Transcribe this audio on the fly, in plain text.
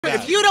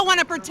that. You don't want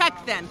to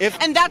protect them,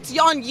 and that's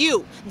on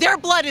you. Their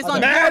blood is on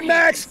your Mad hands.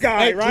 Max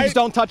guy, Hey, right? please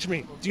don't touch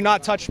me. Do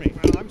not touch me.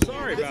 I'm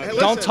sorry about that.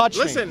 Don't touch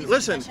me.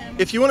 Listen.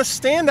 If you want to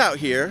stand out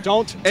here,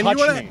 Don't and touch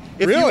you wanna, me.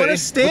 If Really? you want to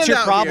stand What's your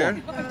out problem?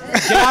 here,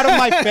 Get out of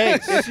my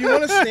face. if you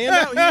want to stand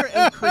out here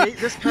and create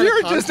this kind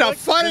You're of just a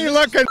conflict, funny then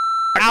looking.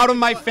 Out of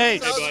my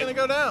face. It's gonna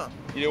go down.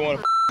 You don't want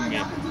to me.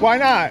 Why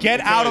not?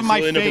 Get out of my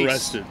You'll end up face.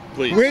 arrested.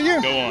 Please. Will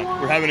you? Go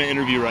on. We're having an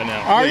interview right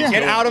now. Are Please, you?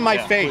 Get go out on. of my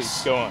Yeah,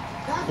 face. Please, go on.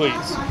 Please.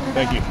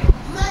 Thank you.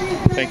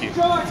 Thank you.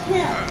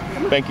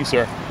 Thank you,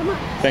 sir.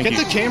 Thank Get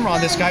you. the camera on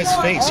this guy's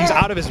face. He's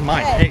out of his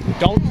mind. Hey,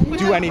 don't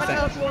do anything.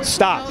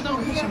 Stop.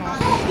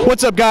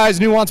 What's up, guys?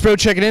 Nuance Pro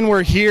checking in.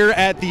 We're here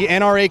at the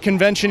NRA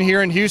convention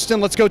here in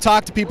Houston. Let's go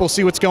talk to people,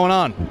 see what's going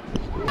on.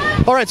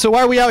 All right, so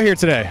why are we out here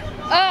today?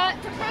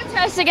 To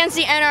protest against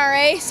the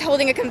NRA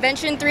holding a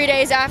convention 3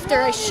 days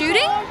after a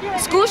shooting,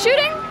 school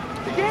shooting.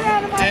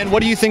 And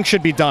what do you think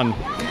should be done?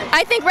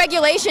 I think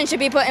regulation should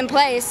be put in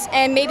place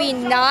and maybe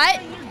not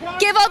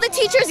give all the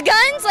teachers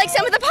guns like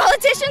some of the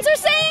politicians are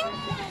saying.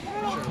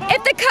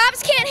 If the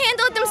cops can't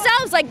handle it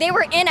themselves, like they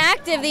were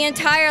inactive the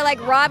entire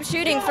Rob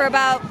shooting for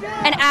about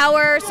an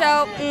hour or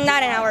so,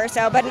 not an hour or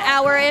so, but an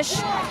hour-ish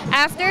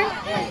after.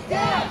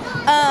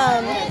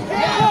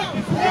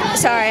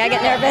 Sorry, I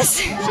get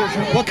nervous.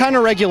 What kind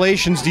of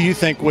regulations do you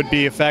think would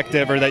be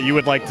effective or that you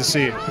would like to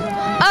see?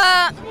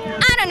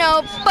 I don't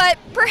know, but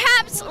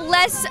perhaps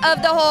less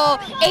of the whole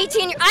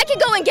 18. I could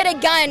go and get a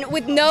gun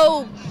with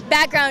no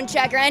background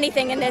check or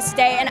anything in this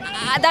state, and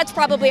that's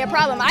probably a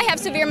problem. I have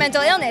severe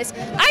mental illness.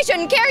 I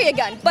shouldn't carry a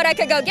gun, but I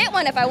could go get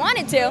one if I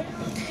wanted to.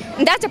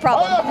 And that's a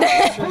problem.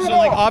 So,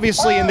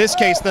 obviously, in this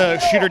case, the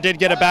shooter did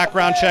get a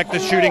background check. The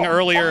shooting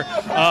earlier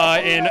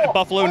in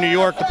Buffalo, New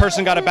York, the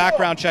person got a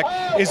background check.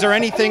 Is there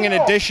anything in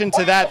addition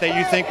to that that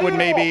you think would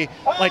maybe,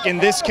 in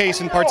this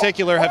case in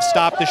particular, have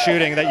stopped the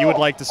shooting that you would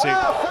like to see?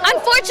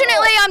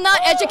 Unfortunately, I'm not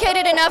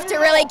educated enough to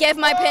really give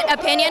my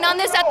opinion on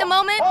this at the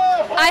moment.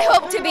 I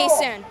hope to be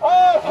soon.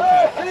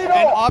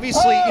 And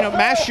obviously,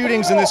 mass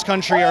shootings in this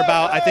country are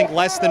about, I think,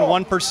 less than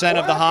 1%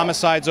 of the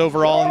homicides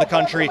overall in the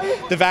country.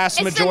 The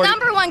vast majority. It's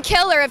the #1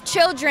 killer of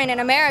children in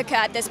America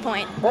at this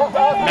point.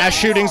 Mass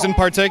shootings in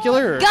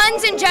particular? Or?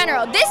 Guns in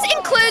general. This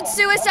includes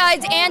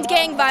suicides and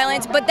gang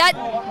violence, but that,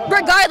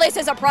 regardless,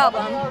 is a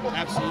problem.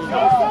 Absolutely.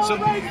 So,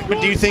 but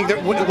do you think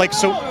that,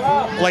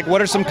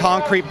 what are some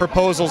concrete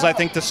proposals, I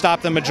think, to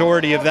stop the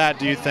majority of that,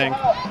 do you think?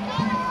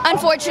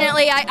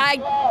 Unfortunately,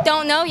 I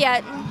don't know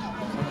yet.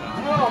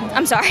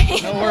 I'm sorry.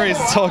 No worries,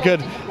 it's all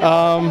good.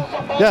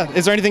 Yeah,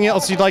 is there anything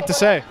else you'd like to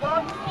say?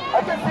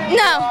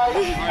 No.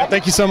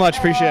 Thank you so much,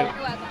 appreciate it.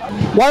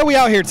 Why are we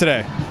out here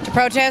today? To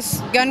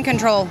protest gun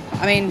control.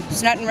 I mean,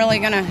 it's nothing really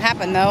going to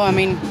happen, though. I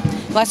mean,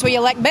 unless we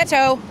elect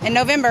Beto in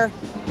November.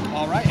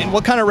 All right, and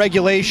what kind of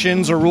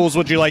regulations or rules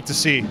would you like to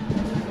see?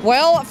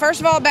 Well, first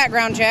of all,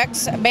 background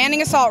checks,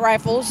 banning assault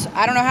rifles.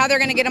 I don't know how they're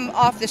going to get them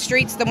off the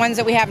streets, the ones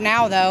that we have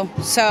now, though,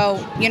 so,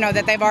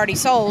 that they've already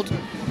sold.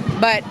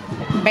 But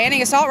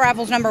banning assault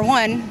rifles,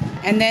 #1,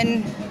 and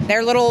then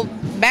their little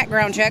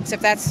background checks,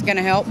 if that's going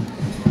to help.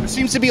 There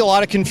seems to be a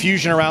lot of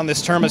confusion around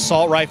this term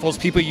assault rifles.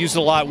 People use it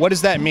a lot. What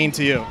does that mean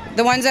to you?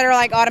 The ones that are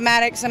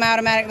automatic,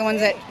 semi-automatic, the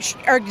ones that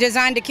are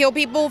designed to kill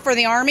people for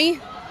the Army,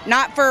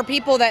 not for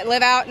people that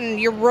live out in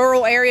your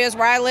rural areas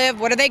where I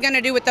live. What are they going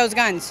to do with those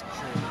guns?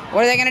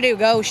 What are they going to do?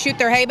 Go shoot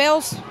their hay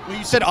bales? Well,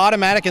 you said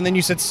automatic and then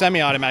you said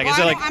semi-automatic.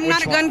 Well, I'm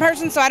not a gun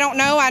person, so I don't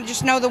know. I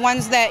just know the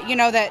ones that,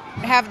 that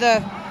have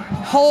the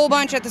whole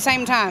bunch at the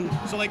same time.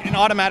 So an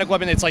automatic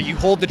weapon, it's you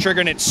hold the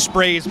trigger and it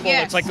sprays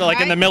bullets, yes, like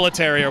in the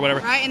military or whatever.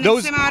 Right, and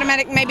then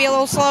semi-automatic may be a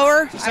little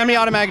slower.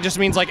 Semi-automatic just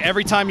means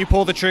every time you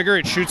pull the trigger,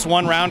 it shoots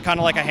one round, kind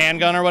of like a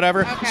handgun or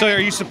whatever. Okay. So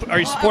are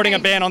you supporting a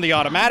ban on the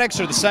automatics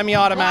or the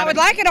semi-automatic? Well, I would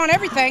like it on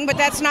everything, but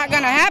that's not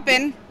going to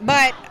happen.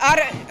 But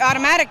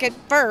automatic at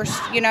first,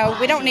 we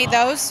don't need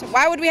those.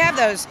 Why would we have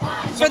those?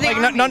 So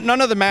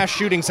none of the mass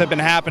shootings have been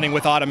happening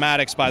with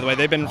automatics, by the way.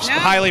 They've been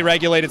highly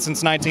regulated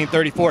since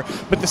 1934.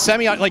 But the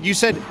you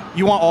said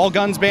you want all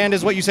guns banned,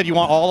 is what you said? You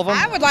want all of them?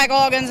 I would like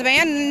all guns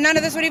banned. None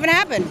of this would even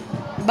happen.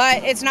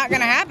 But it's not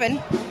going to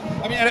happen.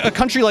 I mean, a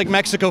country like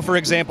Mexico, for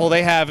example,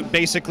 they have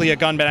basically a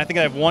gun ban. I think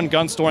they have one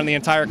gun store in the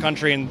entire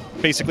country, and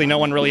basically no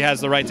one really has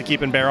the right to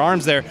keep and bear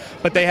arms there.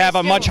 But they have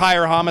a much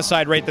higher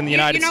homicide rate than the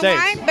United States. You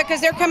know why?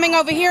 Because they're coming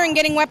over here and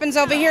getting weapons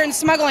over here and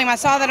smuggling. I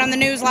saw that on the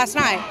news last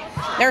night.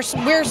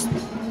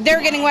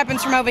 They're getting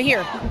weapons from over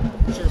here.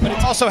 Sure, but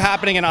it's also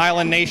happening in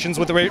island nations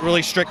with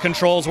really strict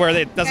controls where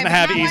it doesn't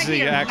have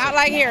easy access. Not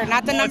like here,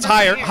 not the number. It's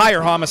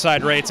higher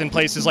homicide rates in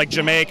places like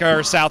Jamaica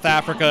or South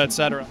Africa,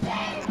 etc.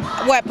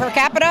 What, per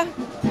capita?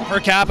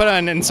 Per capita,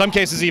 and in some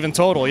cases even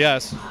total,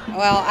 yes.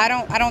 Well, I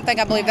don't think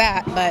I believe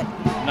that, but.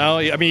 No,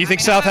 I mean, you think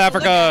South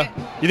Africa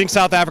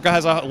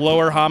has a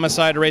lower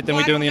homicide rate than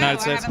we do in the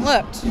United States? I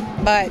haven't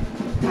looked, but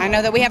I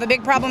know that we have a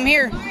big problem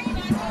here.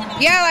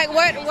 Yeah, like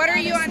what are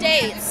you on?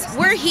 States.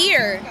 We're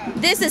here.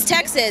 This is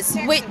Texas.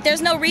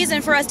 There's no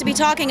reason for us to be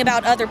talking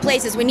about other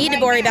places. We need to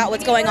worry about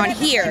what's going on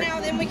here. Now,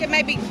 then we can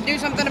maybe do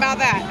something about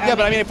that. Yeah,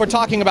 but I mean, if we're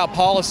talking about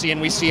policy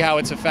and we see how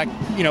it's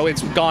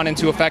it's gone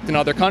into effect in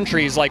other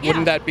countries, like,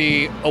 wouldn't that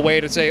be a way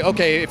to say,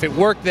 okay, if it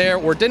worked there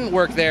or didn't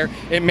work there,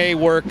 it may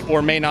work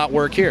or may not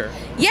work here?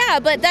 Yeah,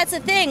 but that's the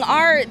thing.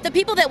 The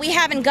people that we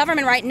have in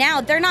government right now,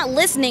 they're not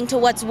listening to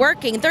what's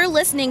working. They're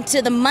listening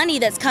to the money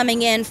that's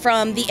coming in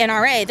from the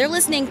NRA. They're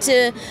listening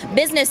to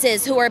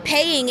businesses who are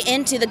paying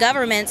into the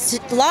government's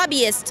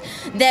lobbyists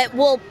that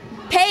will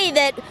pay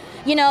that,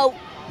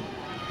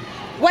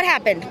 what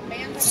happened?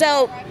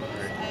 So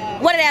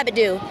what did Abbott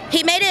do?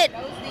 He made it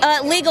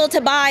legal to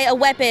buy a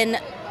weapon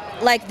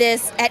like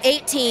this at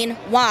 18.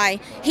 Why?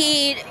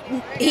 He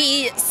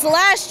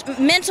slashed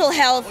mental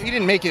health. Well, he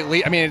didn't make it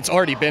legal. I mean, it's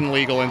already been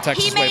legal in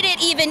Texas. He made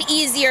it even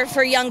easier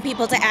for young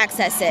people to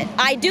access it.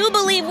 I do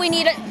believe we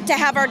need to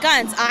have our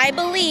guns. I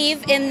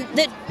believe in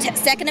the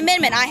Second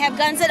Amendment. I have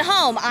guns at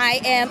home. I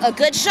am a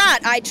good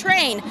shot. I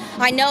train.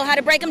 I know how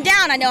to break them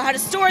down. I know how to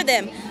store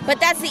them. But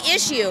that's the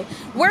issue.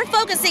 We're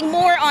focusing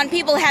more on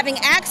people having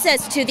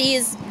access to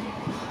these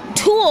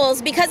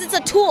tools because it's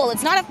a tool.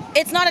 It's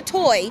not a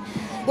toy.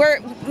 We're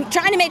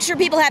trying to make sure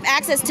people have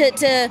access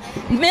to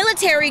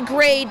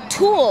military-grade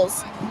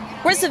tools.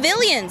 We're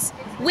civilians.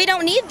 We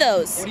don't need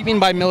those. What do you mean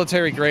by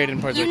military grade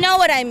in particular? You know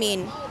what I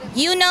mean.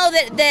 You know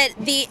that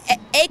the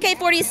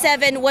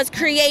AK-47 was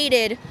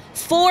created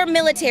for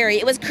military.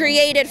 It was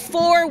created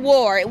for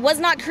war. It was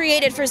not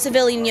created for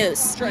civilian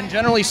use. Sure, and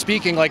generally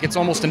speaking, like, it's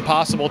almost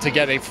impossible to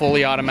get a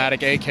fully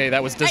automatic AK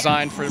that was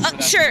designed for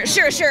that.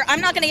 Sure.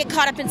 I'm not going to get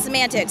caught up in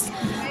semantics.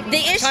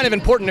 It's kind of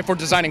important if we're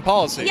designing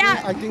policy.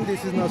 Yeah. I think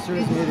this is not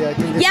serious media.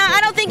 I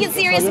don't think it's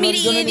serious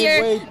media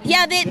either.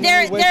 Yeah,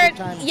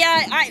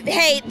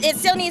 hey, it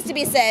still needs to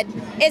be said.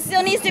 It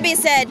still needs to be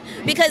said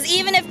because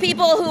even if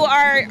people who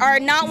are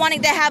not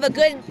wanting to have a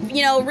good,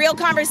 real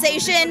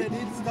conversation.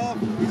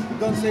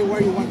 Don't say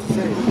what you want to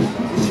say. You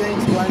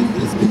change what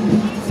these people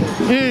want to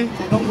say.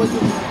 So don't waste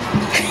your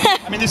time.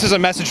 I mean, this is a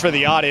message for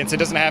the audience. It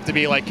doesn't have to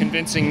be like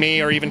convincing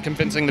me or even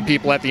convincing the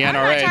people at the NRA. I'm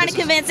not trying to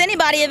convince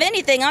anybody of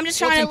anything. I'm just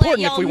trying to let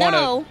y'all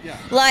know,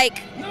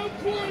 like,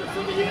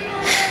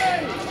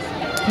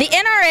 the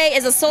NRA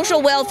is a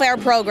social welfare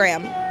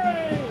program.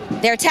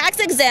 They're tax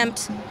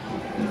exempt,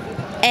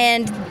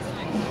 and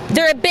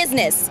they're a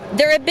business.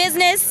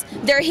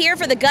 They're here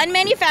for the gun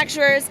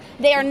manufacturers.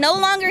 They are no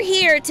longer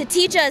here to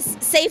teach us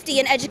safety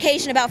and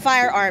education about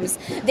firearms.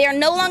 They are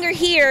no longer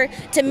here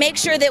to make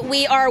sure that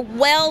we are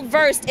well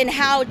versed in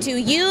how to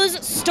use,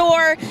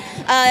 store,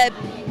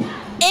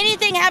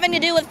 anything having to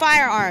do with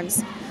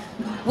firearms.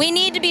 We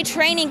need to be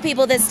training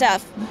people this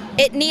stuff.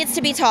 It needs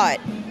to be taught.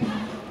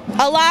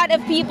 A lot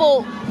of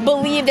people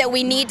believe that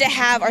we need to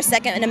have our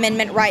Second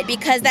Amendment right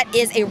because that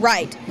is a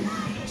right.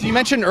 So you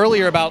mentioned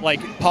earlier about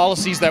like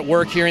policies that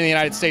work here in the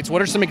United States.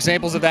 What are some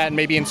examples of that, and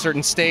maybe in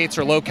certain states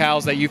or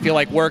locales that you feel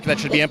like work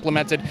that should be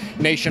implemented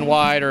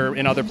nationwide or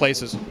in other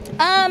places?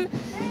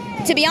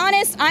 To be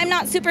honest, I'm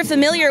not super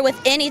familiar with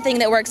anything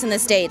that works in the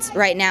States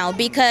right now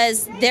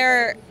because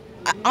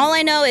all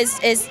I know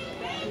is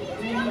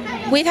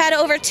we've had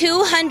over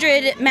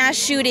 200 mass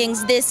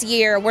shootings this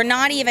year. We're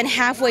not even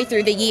halfway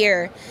through the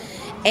year,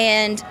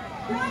 and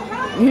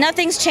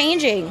nothing's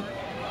changing.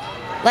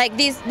 Like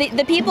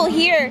the people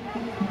here,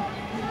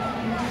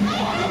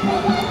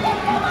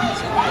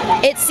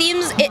 it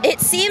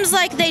seems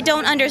like they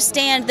don't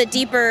understand the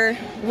deeper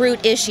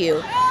root issue.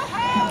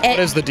 What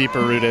is the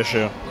deeper root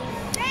issue?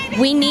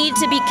 We need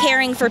to be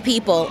caring for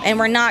people, and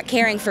we're not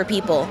caring for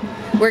people.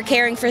 We're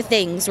caring for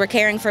things. We're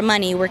caring for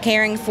money. We're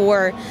caring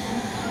for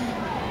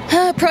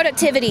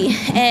productivity,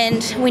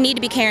 and we need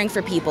to be caring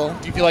for people.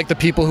 Do you feel like the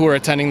people who are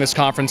attending this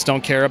conference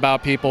don't care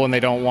about people and they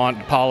don't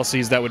want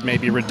policies that would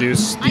maybe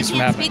reduce these from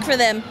happening? I can't speak for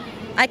them.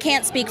 I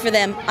can't speak for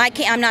them.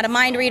 I'm not a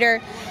mind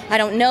reader. I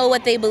don't know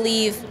what they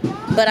believe,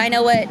 but I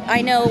know what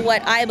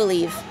I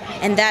believe,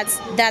 and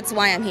that's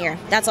why I'm here.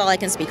 That's all I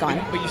can speak on.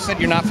 But you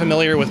said you're not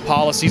familiar with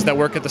policies that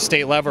work at the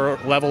state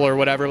level or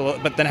whatever,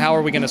 but then how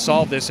are we going to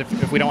solve this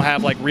if we don't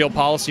have like real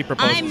policy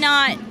proposals? I'm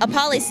not a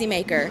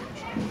policymaker.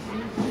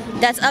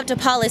 That's up to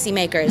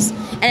policymakers,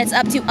 and it's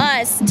up to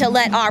us to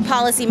let our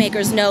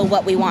policymakers know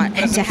what we want.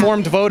 As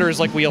informed voters,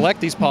 like we elect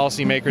these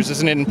policymakers,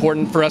 isn't it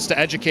important for us to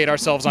educate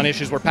ourselves on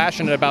issues we're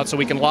passionate about so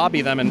we can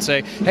lobby them and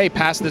say, hey,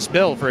 pass this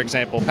bill, for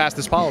example, pass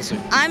this policy?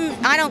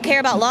 I don't care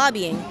about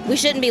lobbying. We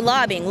shouldn't be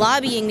lobbying.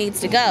 Lobbying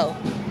needs to go.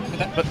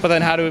 But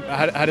then how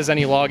does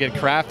any law get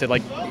crafted?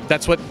 Like,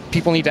 that's what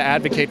people need to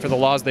advocate for, the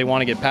laws they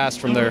want to get passed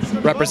from their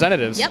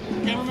representatives. Yep.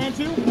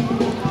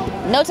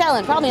 No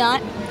telling, probably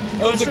not.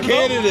 I was a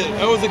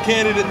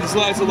candidate in this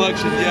last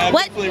election. Yeah.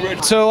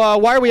 What? So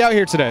why are we out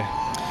here today?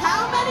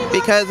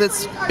 Because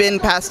it's been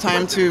past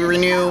time to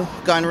renew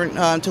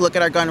to look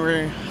at our gun.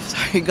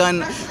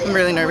 I'm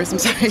really nervous. I'm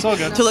sorry. It's all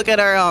good. To look at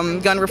our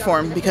gun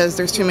reform because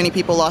there's too many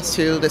people lost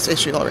to this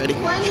issue already.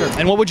 Sure.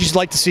 And what would you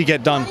like to see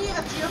get done?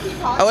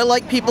 I would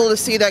like people to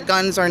see that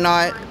guns are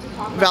not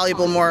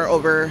valuable more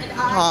over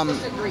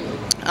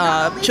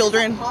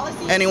children,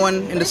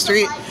 anyone in the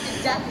street,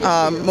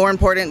 more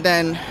important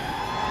than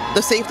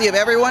the safety of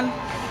everyone.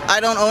 I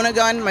don't own a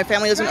gun, my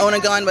family doesn't own a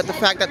gun, but the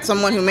fact that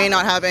someone who may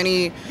not have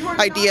any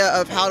idea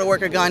of how to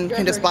work a gun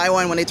can just buy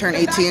one when they turn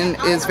 18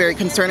 is very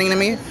concerning to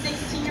me.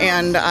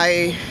 And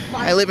I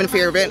live in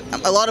fear of it.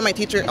 A lot of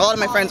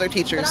my friends are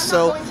teachers,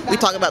 so we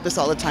talk about this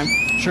all the time.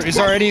 Sure. Is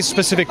there any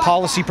specific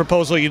policy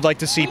proposal you'd like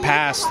to see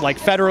passed, like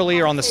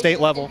federally or on the state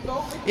level?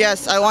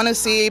 Yes, I want to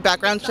see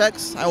background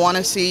checks. I want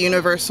to see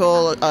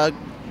universal,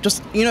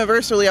 just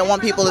universally, I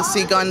want people to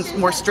see guns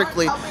more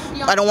strictly.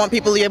 I don't want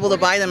people to be able to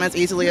buy them as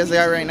easily as they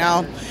are right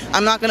now.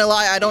 I'm not going to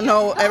lie, I don't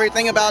know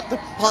everything about the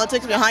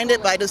politics behind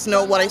it, but I just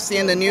know what I see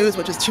in the news,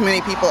 which is too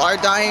many people are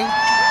dying.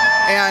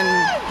 And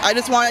I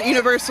just want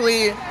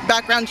universally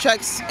background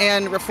checks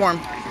and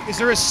reform. Is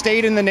there a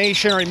state in the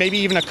nation, or maybe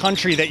even a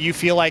country, that you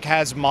feel like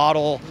has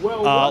model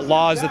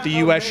laws that the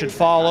U.S. should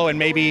follow, and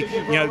maybe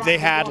they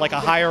had like a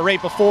higher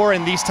rate before,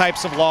 and these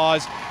types of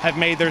laws have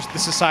made the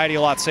society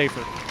a lot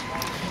safer?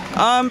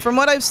 From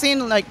what I've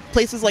seen, like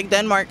places like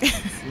Denmark,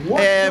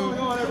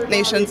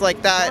 nations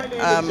like that,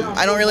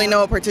 I don't really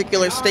know a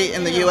particular state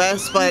in the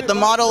U.S., but the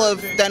model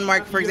of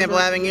Denmark, for example,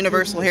 having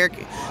universal hair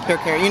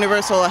care,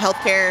 universal health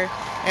care,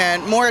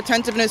 and more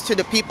attentiveness to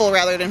the people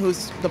rather than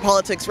who's the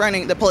politicians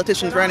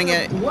running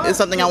it is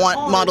something I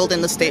want modeled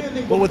in the state.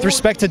 Well, with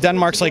respect to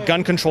Denmark's like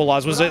gun control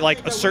laws, was it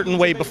like a certain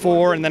way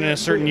before, and then in a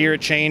certain year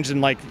it changed, and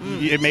like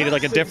it made it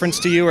like a difference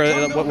to you, or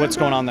what's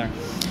going on there?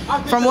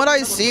 From what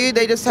I see,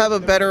 they just have a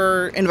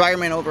better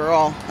environment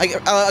overall. Like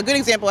a good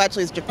example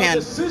actually is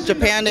Japan.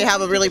 Japan, they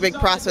have a really big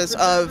process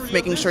of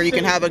making sure you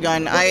can have a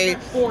gun. I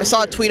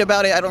saw a tweet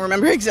about it, I don't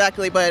remember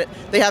exactly, but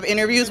they have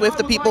interviews with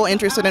the people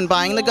interested in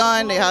buying the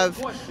gun. They have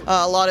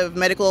a lot of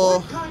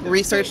medical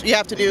research. You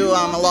have to do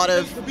a lot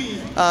of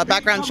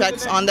background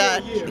checks on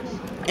that.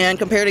 And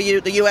compared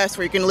to the U.S.,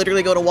 where you can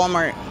literally go to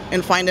Walmart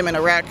and find them in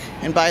a rack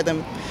and buy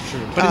them. Sure.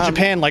 But in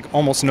Japan, like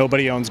almost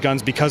nobody owns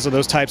guns because of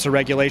those types of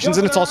regulations,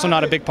 and it's also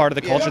not a big part of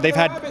the culture. They've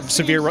had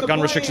severe gun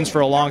restrictions for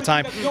a long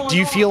time. Do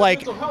you feel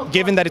like,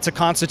 given that it's a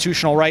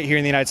constitutional right here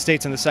in the United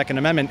States in the Second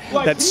Amendment,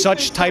 that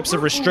such types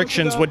of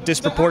restrictions would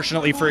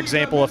disproportionately, for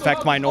example,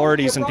 affect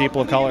minorities and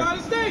people of color?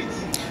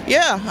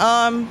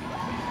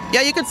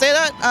 Yeah, you could say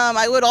that.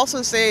 I would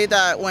also say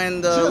that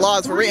when the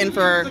laws were written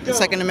for the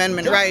Second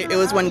Amendment right, it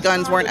was when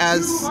guns weren't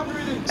as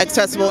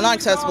not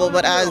accessible,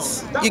 but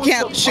as you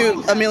can't shoot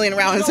 1 million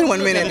rounds in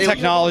 1 minute. The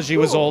technology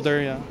was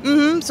older,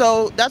 yeah.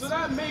 So that's,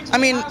 I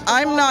mean,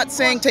 I'm not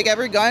saying take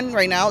every gun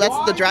right now,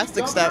 that's the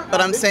drastic step,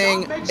 but I'm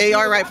saying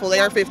AR rifle,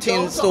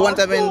 AR-15s, the ones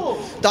that have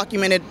been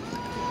documented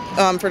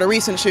for the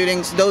recent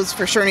shootings, those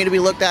for sure need to be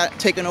looked at,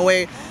 taken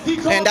away,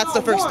 and that's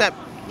the first step.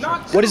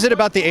 What is it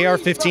about the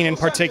AR-15 in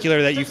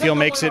particular that you feel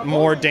makes it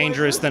more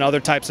dangerous than other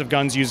types of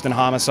guns used in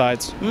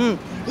homicides?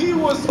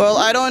 Well,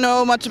 I don't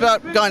know much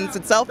about guns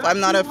itself. I'm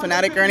not a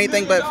fanatic or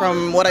anything, but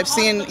from what I've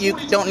seen, you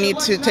don't need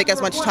to take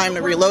as much time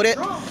to reload it,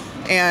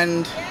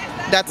 and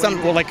that's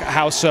something. Well, like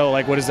how so?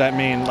 Like, what does that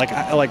mean? Like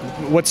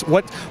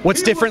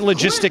what's different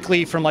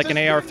logistically from like an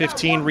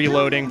AR-15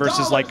 reloading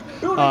versus like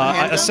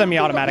a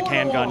semi-automatic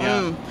handgun?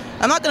 Yeah.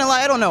 I'm not gonna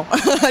lie, I don't know.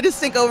 I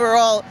just think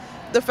overall,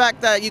 the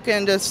fact that you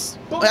can just,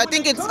 I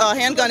think it's a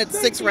handgun, it's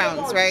 6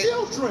 rounds, right?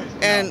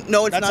 And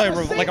no, it's not.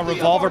 That's like a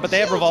revolver, but they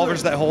have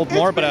revolvers that hold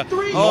more, but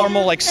a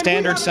normal like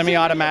standard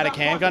semi-automatic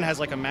handgun has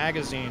like a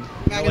magazine.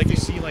 Like you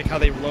see like how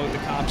they load the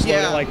cops load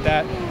it like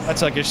that.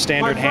 That's like a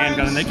standard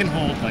handgun, and they can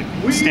hold like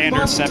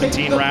standard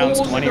 17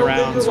 rounds, 20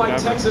 rounds,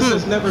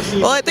 whatever.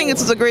 Well, I think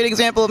this is a great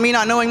example of me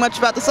not knowing much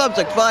about the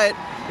subject, but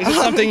is it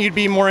something you'd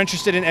be more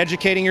interested in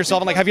educating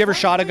yourself in? Like, have you ever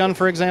shot a gun,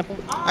 for example?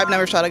 I've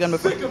never shot a gun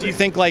before. Do you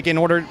think, like, in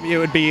order, it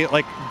would be,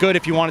 like, good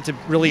if you wanted to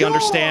really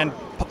understand,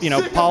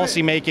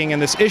 policy making and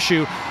this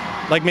issue,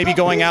 like maybe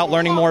going out,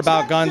 learning more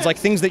about guns, like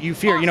things that you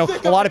fear.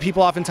 A lot of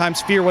people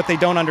oftentimes fear what they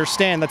don't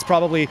understand. That's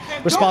probably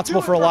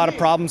responsible for a lot of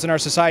problems in our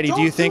society.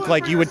 Do you think,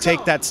 like, you would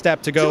take that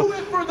step to go,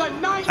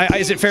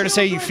 is it fair to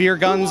say you fear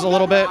guns a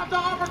little bit?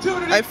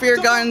 I fear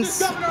guns,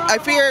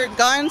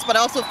 but I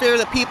also fear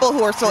the people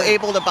who are so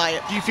able to buy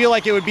it. Do you feel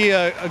like it would be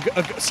a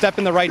step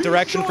in the right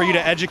direction for you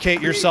to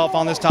educate yourself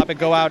on this topic,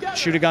 go out,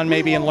 shoot a gun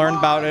maybe, and learn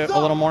about it a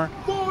little more?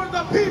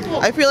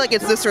 I feel like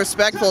it's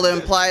disrespectful to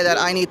imply that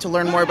I need to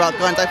learn more about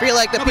guns. I feel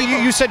like the people...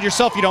 You said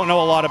yourself you don't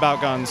know a lot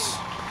about guns.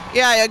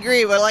 Yeah, I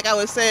agree, but like I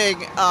was saying,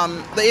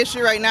 the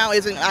issue right now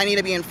isn't I need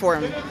to be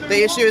informed.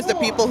 The issue is the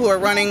people who are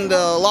running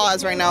the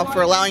laws right now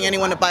for allowing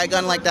anyone to buy a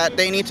gun like that.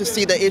 They need to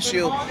see the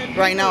issue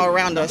right now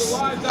around us.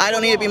 I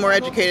don't need to be more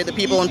educated. The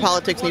people in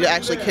politics need to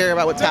actually care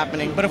about what's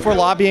happening. But if we're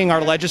lobbying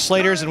our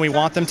legislators and we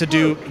want them to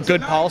do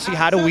good policy,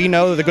 how do we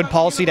know the good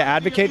policy to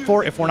advocate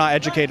for if we're not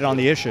educated on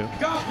the issue?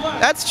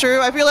 That's true.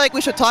 I feel like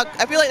we should talk.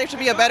 I feel like there should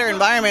be a better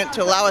environment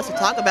to allow us to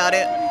talk about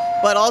it.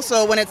 But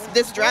also, when it's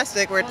this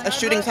drastic, where a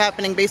shooting's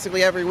happening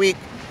basically every week,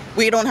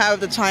 we don't have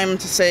the time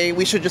to say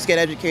we should just get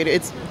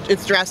educated.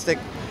 It's drastic.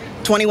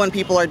 21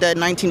 people are dead,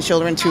 19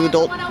 children, 2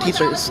 adult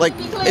teachers. Like,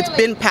 it's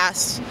been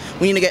passed.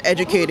 We need to get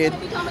educated.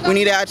 We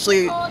need to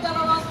actually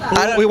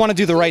We want to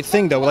do the right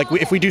thing, though. Like,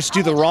 if we just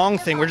do the wrong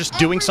thing, we're just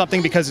doing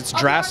something because it's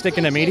drastic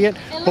and immediate,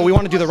 but we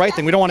want to do the right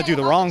thing. We don't want to do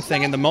the wrong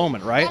thing in the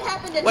moment, right?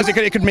 Because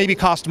it could maybe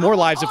cost more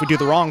lives if we do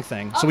the wrong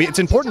thing. So it's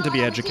important to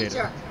be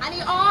educated.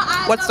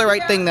 What's the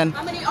right thing then?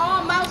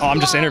 Oh, I'm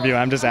just interviewing.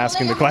 I'm just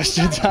asking the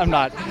questions. I'm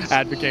not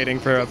advocating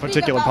for a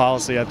particular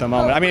policy at the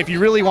moment. I mean, if you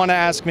really want to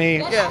ask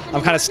me,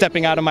 I'm kind of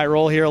stepping out of my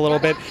role here a little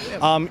bit.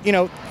 You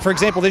know, for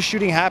example, this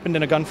shooting happened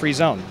in a gun-free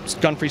zone,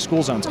 gun-free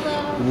school zones.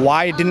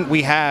 Why didn't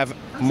we have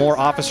more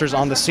officers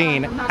on the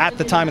scene at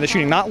the time of the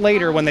shooting? Not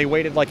later when they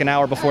waited like an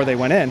hour before they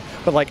went in,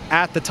 but like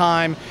at the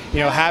time, you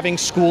know, having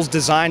schools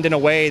designed in a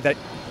way that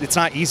it's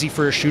not easy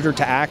for a shooter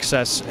to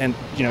access, and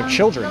you know,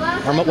 children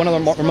are one of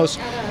our most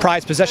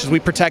prized possessions. We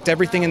protect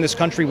everything in this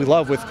country we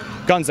love with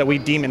guns that we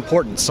deem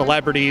important: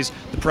 celebrities,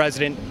 the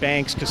president,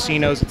 banks,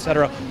 casinos,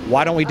 etc.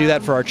 Why don't we do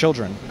that for our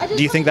children?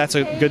 Do you think that's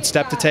a good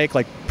step to take,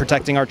 like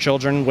protecting our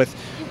children with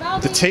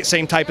the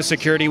same type of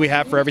security we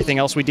have for everything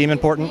else we deem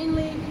important?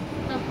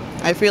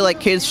 I feel like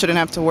kids shouldn't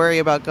have to worry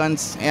about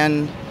guns,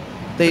 and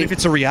but if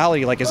it's a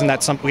reality, like, isn't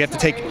that something we have to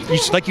take?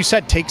 Like you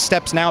said, take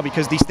steps now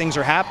because these things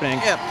are happening.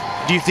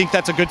 Yeah. Do you think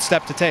that's a good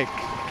step to take?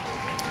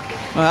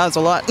 Well, that was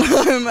a lot.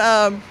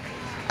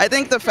 I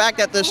think the fact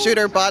that the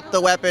shooter bought the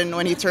weapon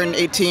when he turned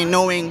 18,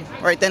 knowing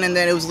right then and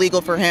then it was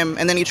legal for him,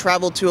 and then he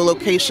traveled to a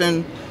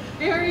location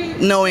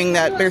knowing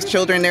that there's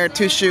children there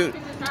to shoot,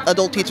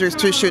 adult teachers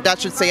to shoot, that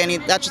should say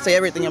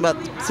everything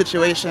about the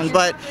situation.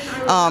 But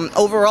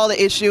overall,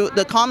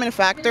 the common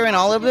factor in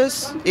all of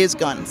this is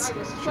guns.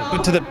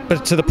 But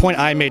to the point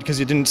I made, because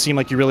it didn't seem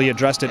like you really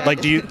addressed it. Like,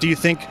 do you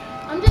think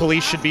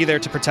police should be there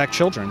to protect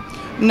children?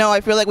 No,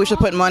 I feel like we should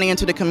put money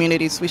into the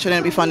communities. We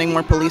shouldn't be funding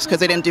more police because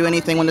they didn't do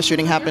anything when the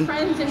shooting happened.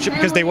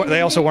 Because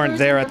they also weren't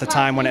there at the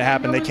time when it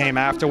happened. They came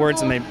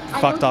afterwards and they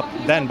fucked up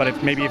then. But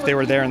if they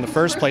were there in the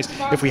first place,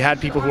 if we had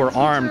people who were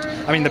armed,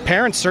 I mean, the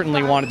parents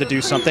certainly wanted to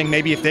do something.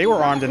 Maybe if they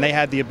were armed and they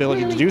had the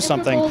ability to do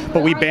something,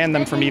 but we banned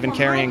them from even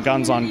carrying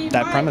guns on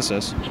that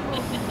premises.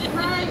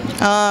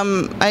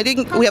 I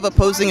think we have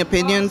opposing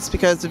opinions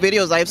because the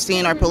videos I've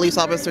seen are police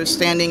officers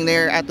standing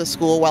there at the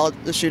school while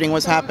the shooting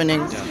was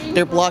happening.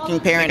 They're blocking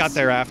parents. They got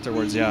there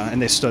afterwards, yeah,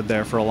 and they stood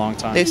there for a long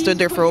time. They stood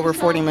there for over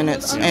 40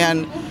 minutes,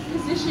 and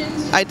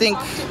I think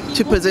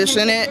to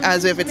position it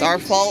as if it's our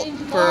fault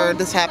for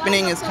this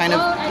happening is kind of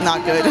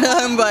not good.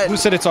 But who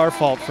said it's our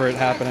fault for it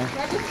happening?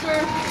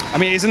 I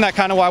mean, isn't that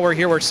kind of why we're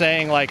here? We're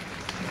saying, like,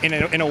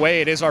 in a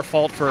way, it is our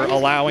fault for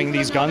allowing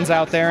these guns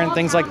out there and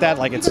things like that.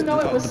 Like, it's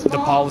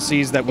the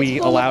policies that we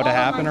allow to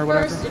happen or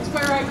whatever.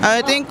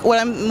 I think what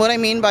I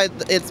mean by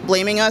it's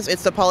blaming us,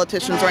 it's the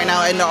politicians right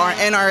now in the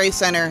NRA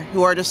center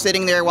who are just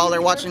sitting there while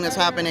they're watching this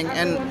happening,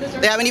 and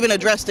they haven't even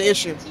addressed the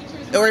issue.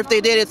 Or if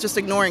they did, it's just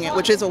ignoring it,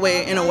 which is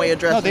in a way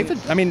addressing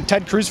it. I mean,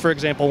 Ted Cruz, for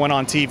example, went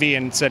on TV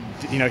and said,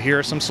 you know, here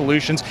are some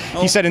solutions.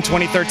 He said in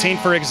 2013,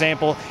 for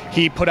example,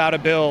 he put out a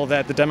bill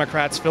that the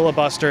Democrats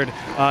filibustered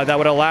that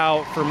would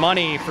allow for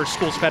money for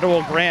schools,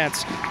 federal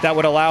grants that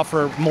would allow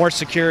for more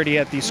security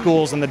at these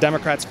schools, and the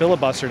Democrats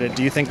filibustered it.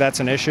 Do you think that's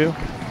an issue?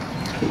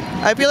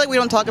 I feel like we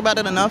don't talk about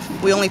it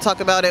enough. We only talk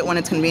about it when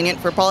it's convenient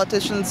for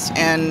politicians,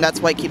 and that's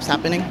why it keeps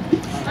happening.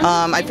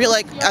 I feel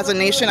like as a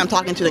nation, I'm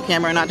talking to the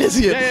camera, not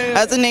just you.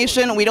 As a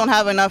nation, we don't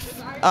have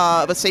enough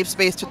of a safe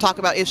space to talk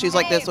about issues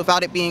like this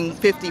without it being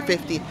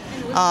 50-50.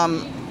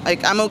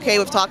 Like, I'm okay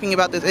with talking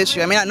about this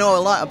issue. I may not know a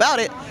lot about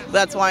it, but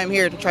that's why I'm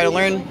here, to try to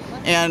learn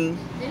and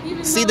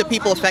see the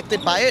people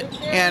affected by it.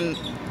 And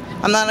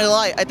I'm not gonna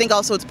lie, I think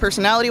also it's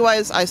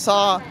personality-wise. I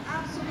saw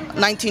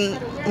 19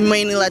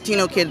 mainly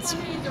Latino kids,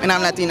 and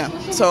I'm Latina,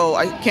 so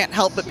I can't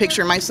help but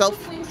picture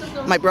myself,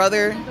 my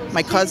brother,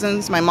 my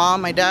cousins, my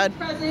mom, my dad.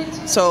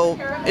 So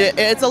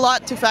it's a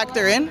lot to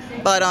factor in,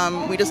 but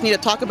we just need to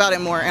talk about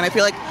it more. And I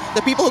feel like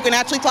the people who can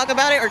actually talk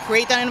about it or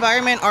create that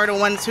environment are the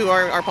ones who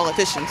are our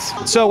politicians.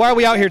 So why are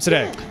we out here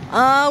today?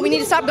 We need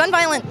to stop gun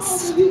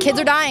violence. Kids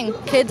are dying.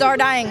 Kids are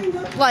dying.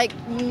 Like,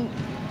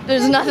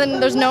 there's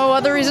no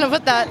other reason to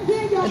put that.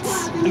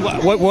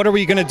 What are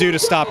we going to do to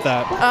stop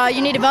that?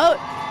 You need to vote.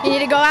 You need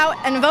to go out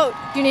and vote.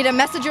 You need to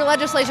message your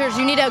legislators.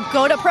 You need to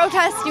go to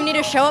protests. You need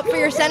to show up for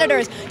your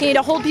senators. You need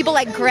to hold people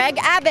like Greg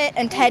Abbott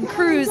and Ted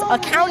Cruz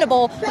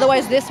accountable.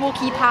 Otherwise, this will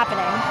keep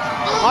happening.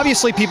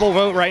 Obviously, people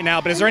vote right now,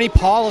 but is there any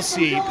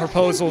policy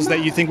proposals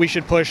that you think we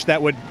should push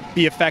that would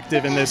be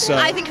effective in this?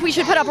 I think we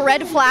should put up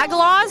red flag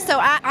laws. So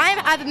I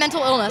have a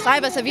mental illness. I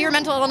have a severe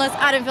mental illness.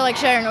 I didn't feel like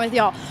sharing it with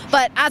y'all.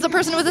 But as a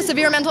person with a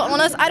severe mental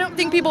illness, I don't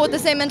think people with the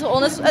same mental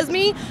illness as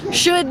me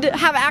should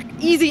have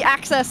easy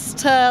access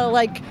to,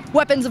 like,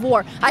 weapons of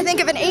war. I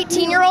think if an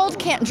 18-year-old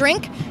can't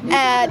drink,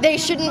 they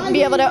shouldn't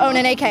be able to own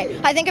an AK.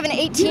 I think if an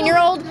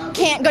 18-year-old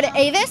can't go to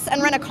Avis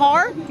and rent a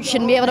car, you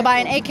shouldn't be able to buy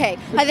an AK.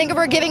 I think if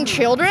we're giving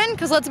children,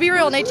 because let's be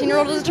real, an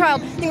 18-year-old is a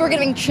child, I think we're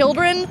giving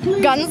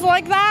children guns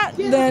like that,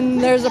 then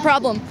there's a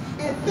problem.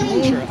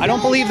 Sure. I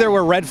don't believe there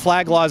were red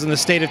flag laws in the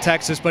state of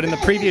Texas, but in the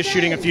previous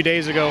shooting a few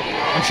days ago,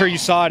 I'm sure you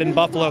saw it in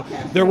Buffalo,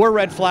 there were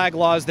red flag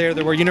laws there.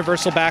 There were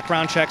universal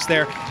background checks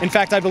there. In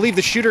fact, I believe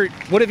the shooter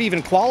would have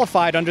even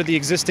qualified under the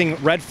existing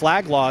red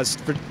flag laws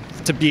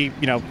to be,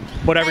 you know,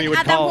 whatever you would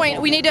at call. At that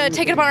point, we need to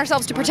take it upon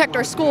ourselves to protect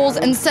our schools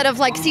instead of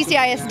like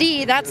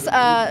CCISD. That's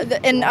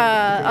in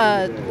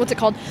what's it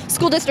called?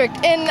 School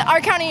district in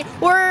our county.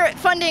 We're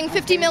funding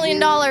 $50 million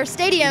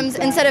stadiums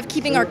instead of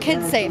keeping our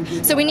kids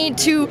safe. So we need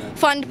to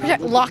fund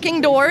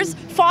locking doors,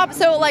 fob.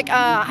 So like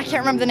I can't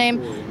remember the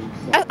name.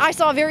 I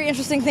saw a very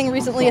interesting thing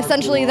recently,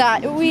 essentially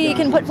that we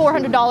can put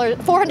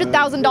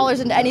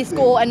 $400,000 into any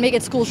school and make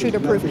it school shooter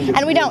proof,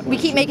 and we don't. We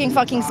keep making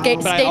fucking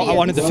stadiums. I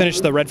wanted to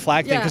finish the red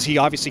flag thing because he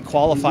obviously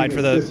qualified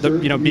for the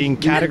you know, being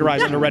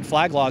categorized under red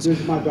flag laws,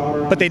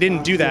 but they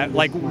didn't do that.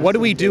 Like, what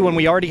do we do when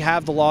we already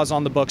have the laws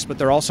on the books, but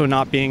they're also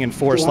not being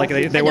enforced like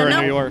they were in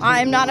New York?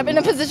 I'm not in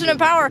a position of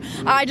power.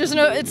 I just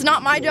know it's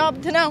not my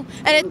job to know.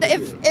 And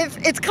if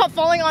it's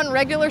falling on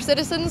regular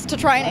citizens to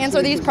try and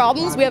answer these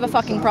problems, we have a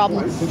fucking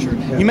problem.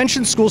 You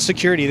mentioned school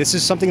security. This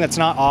is something that's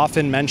not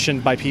often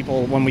mentioned by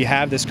people when we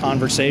have this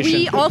conversation.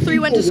 We all three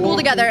went to school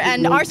together,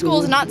 and our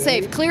school is not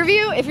safe.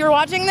 Clearview, if you're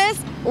watching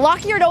this,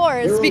 lock your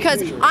doors,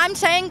 because I'm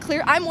saying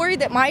I'm worried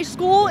that my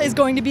school is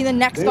going to be the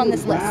next on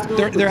this list.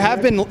 There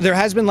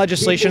has been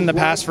legislation in the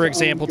past, for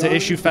example, to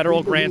issue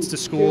federal grants to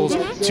schools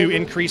to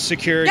increase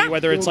security,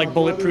 whether it's like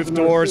bulletproof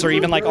doors or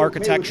even like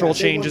architectural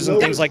changes and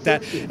things like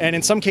that. And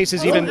in some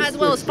cases, even as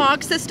well as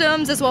fog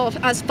systems, as well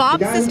as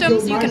fob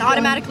systems, you can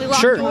automatically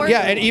lock doors.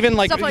 Yeah, and even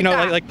like you know,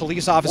 like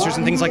police officers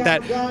and things like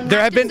that. There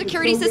have been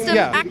security systems,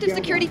 active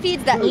security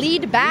feeds that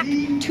lead back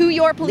to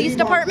your police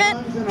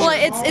department. Well,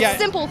 it's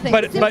simple things.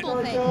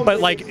 But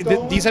like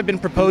these have been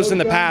proposed in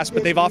the past,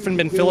 but they've often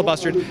been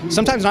filibustered.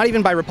 Sometimes not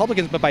even by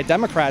Republicans, but by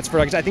Democrats. For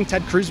I think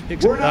Ted Cruz.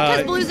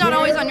 Because blue's not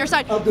always on your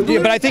side. Yeah,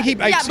 but I think he.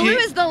 Blue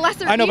is the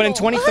lesser. I know, but in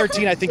evil.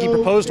 2013, I think he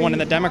proposed one,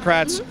 and the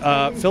Democrats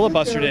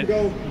filibustered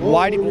it.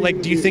 Why?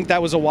 Do you think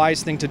that was a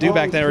wise thing to do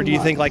back then, or do you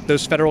think like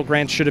those federal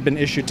grants should have been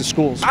issued to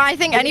schools? I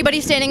think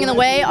anybody standing in the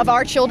way of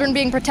our children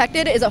being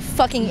protected is a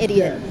fucking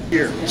idiot.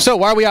 So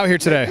why are we out here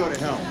today?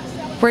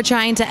 We're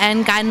trying to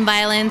end gun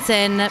violence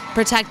and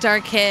protect our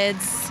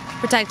kids,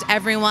 protect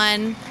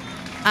everyone.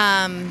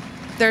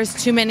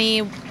 There's too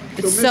many.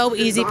 It's so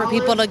easy for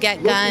people to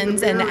get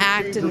guns and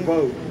act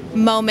and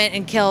moment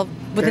and kill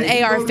with an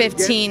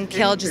AR-15,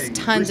 kill just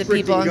tons of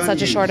people in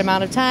such a short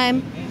amount of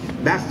time.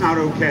 That's not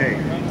okay.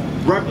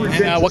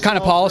 And what kind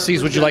of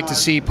policies would you like to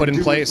see put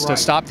in place to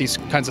stop these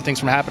kinds of things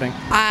from happening?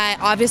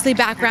 Obviously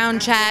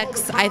background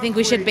checks. I think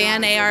we should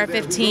ban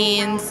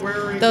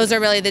AR-15s. Those are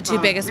really the two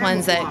biggest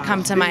ones that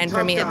come to mind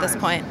for me at this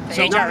point.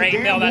 The HR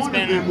 8 bill that's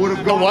been...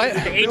 The what?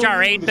 The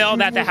HR 8 bill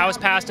that the House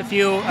passed a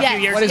few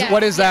years ago.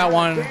 What is that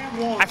one?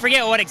 I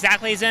forget what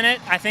exactly is in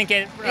it. I think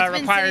it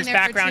requires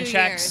background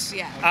checks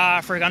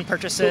for gun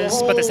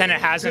purchases, but the Senate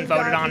hasn't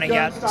voted on it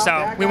yet.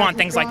 So we want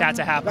things like that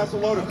to happen.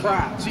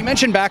 So you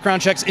mentioned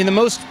background checks. In the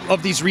most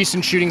of these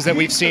recent shootings that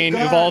we've seen,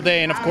 Uvalde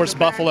and of course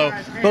Buffalo,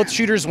 both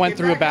shooters went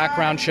through a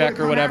background check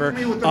or whatever.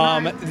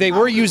 They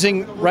were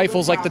using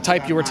rifles like the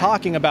type you were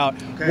talking about.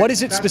 What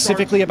is it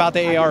specifically about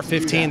the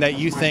AR-15 that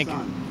you think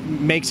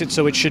makes it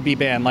so it should be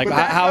banned? Like,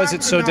 how is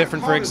it so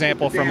different, for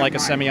example, from like a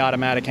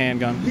semi-automatic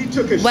handgun?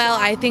 Well,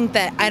 I think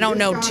that I don't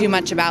know too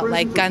much about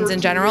like guns in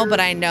general, but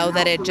I know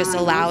that it just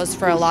allows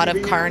for a lot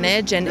of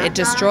carnage and it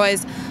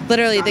destroys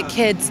literally the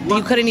kids.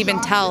 You couldn't even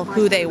tell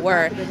who they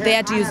were. They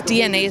had to use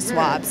DNA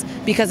swabs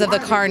because of the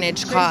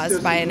carnage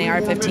caused by an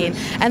AR-15.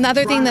 And the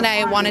other thing that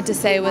I wanted to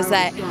say was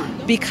that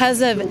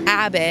because of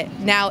Abbott,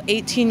 now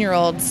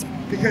 18-year-olds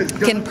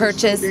can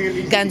purchase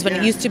guns when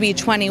it used to be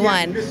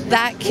 21.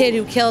 That kid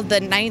who killed the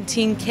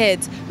 19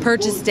 kids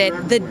purchased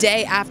it the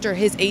day after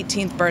his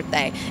 18th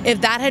birthday. If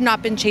that had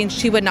not been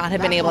changed, he would not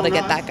have been able to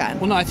get that gun.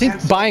 Well, no, I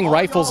think buying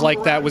rifles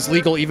like that was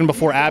legal even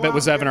before Abbott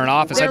was ever in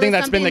office. I think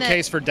that's been the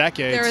case for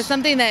decades. There was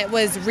something that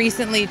was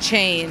recently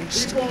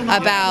changed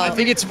about... I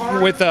think it's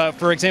with,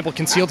 for example,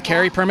 concealed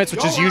carry permits,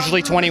 which is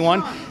usually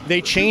 21.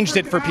 They changed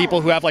it for people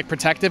who have like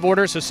protective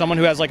orders. So someone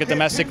who has like a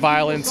domestic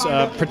violence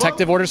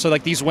protective order. So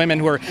like these women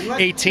who are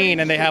 18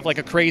 and they have like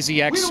a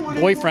crazy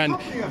ex-boyfriend,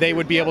 they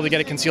would be able to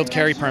get a concealed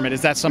carry permit.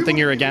 Is that something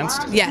you're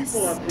against? Yes,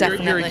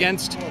 definitely. You're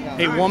against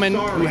a woman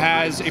who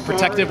has a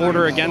protective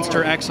order against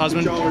her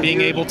ex-husband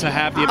being able to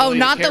have the ability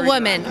to carry. Oh, not the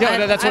woman.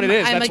 Yeah, that's what it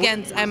is. I'm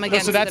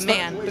against the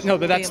man. No,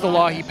 but that's the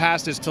law he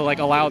passed, is to like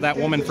allow that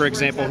woman, for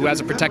example, who has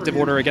a protective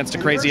order against a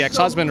crazy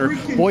ex-husband or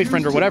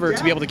boyfriend or whatever,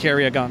 to be able to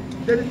carry a gun.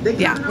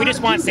 Yeah, we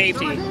just want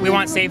safety. We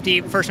want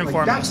safety first and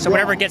foremost. So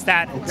whatever gets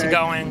that to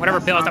going,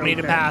 whatever bills that we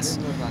need to pass,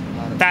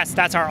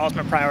 that's our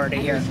ultimate priority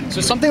here. So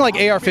something like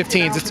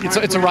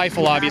AR-15s, it's a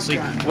rifle, obviously.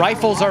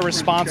 Rifles are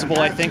responsible,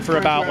 I think, for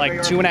about like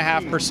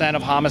 2.5%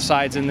 of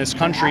homicides in this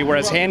country,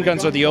 whereas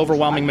handguns are the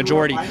overwhelming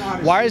majority.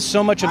 Why is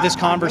so much of this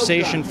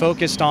conversation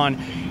focused on,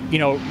 you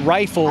know,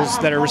 rifles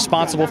that are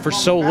responsible for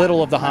so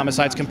little of the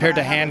homicides compared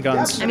to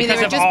handguns? I mean, they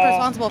were just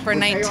responsible for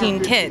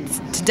 19 kids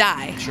to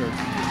die. Sure.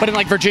 But in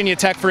like Virginia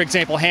Tech, for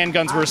example,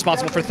 handguns were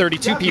responsible for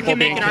 32 people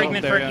being killed. You can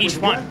make an argument for each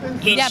one.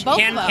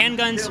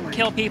 Handguns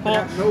kill people.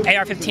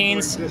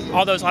 AR-15s,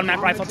 all those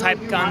automatic rifle type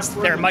guns,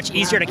 they're much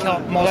easier to kill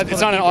multiple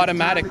It's not an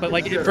automatic, but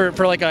like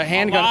for like a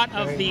handgun. A lot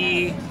of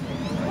the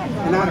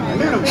A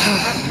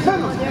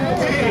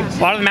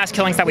lot of the mass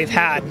killings that we've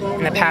had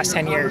in the past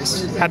 10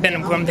 years have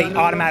been from the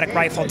automatic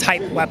rifle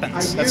type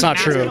weapons. That's not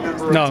true.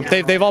 No,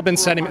 they've all been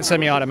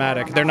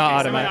semi-automatic. They're not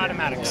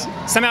automatic.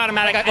 Semi-automatics.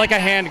 Semi-automatic. Like a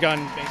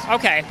handgun, basically.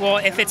 Okay, well,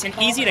 if it's an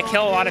easy to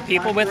kill a lot of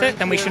people with it,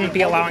 then we shouldn't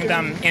be allowing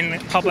them in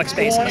public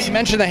spaces. You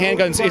mentioned the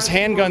handguns. Is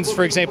handguns,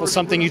 for example,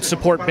 something you'd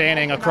support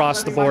banning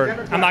across the board?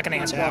 I'm not going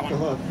to answer that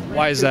one.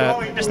 Why is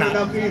that? Just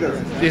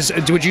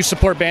not. Would you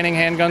support banning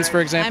handguns,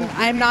 for example?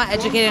 I'm not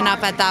educated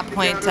enough at that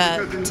point to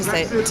answer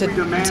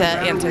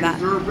that.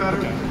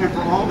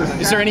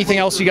 Is there anything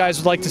else you guys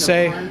would like to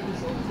say?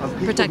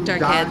 Protect our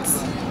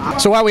kids.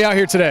 So why are we out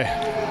here today?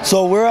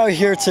 So we're out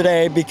here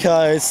today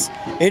because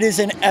it is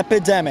an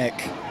epidemic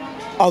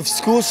of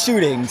school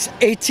shootings,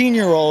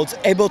 18-year-olds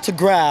able to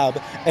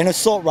grab an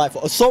assault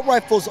rifle. Assault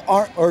rifles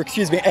aren't, or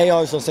excuse me,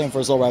 ARs, don't stand for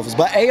assault rifles,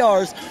 but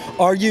ARs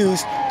are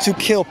used to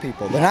kill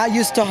people. They're not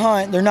used to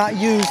hunt, they're not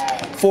used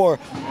for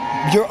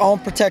your own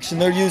protection,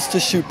 they're used to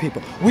shoot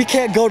people. We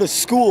can't go to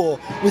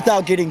school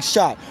without getting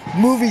shot,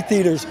 movie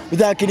theaters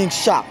without getting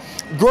shot,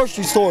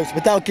 grocery stores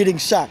without getting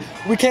shot.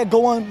 We can't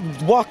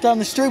walk down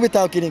the street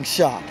without getting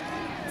shot.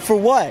 For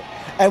what?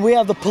 And we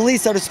have the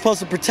police that are supposed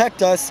to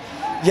protect us,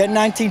 yet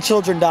 19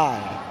 children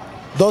died.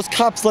 Those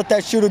cops let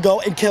that shooter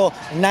go and kill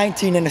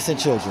 19 innocent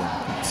children.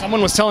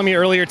 Someone was telling me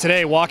earlier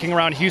today, walking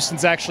around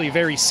Houston's actually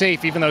very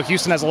safe, even though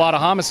Houston has a lot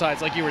of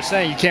homicides. Like you were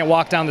saying, you can't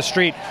walk down the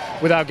street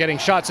without getting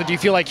shot. So do you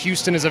feel like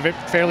Houston is a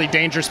fairly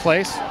dangerous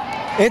place?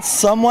 It's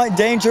somewhat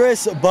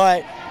dangerous,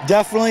 but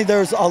definitely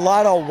there's a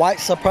lot of white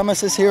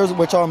supremacists here,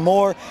 which are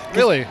more...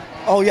 Really?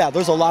 Oh yeah,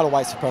 there's a lot of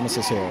white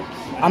supremacists here.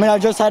 I mean, I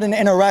just had an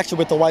interaction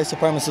with the white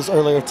supremacist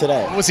earlier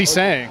today. What was he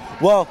saying?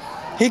 Well,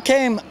 he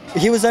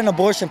was at an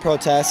abortion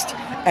protest,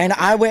 and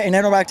I went and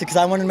interacted because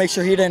I wanted to make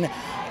sure he didn't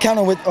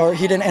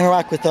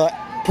interact with the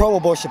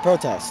pro-abortion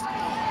protest.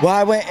 Well,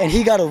 I went and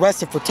he got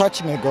arrested for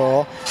touching a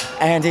girl,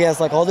 and he has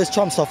like all this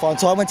Trump stuff on.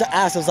 So I went to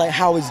ask, I was like,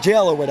 how is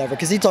jail or whatever?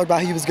 Because he talked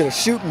about he was going to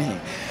shoot me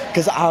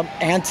because I'm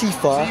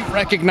Antifa. So you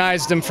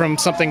recognized him from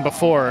something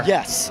before?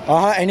 Yes,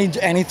 and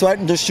he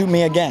threatened to shoot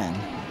me again.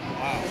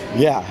 Wow.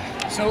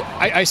 Yeah. So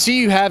I see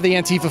you have the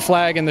Antifa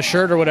flag and the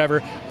shirt or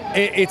whatever.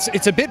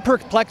 It's a bit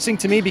perplexing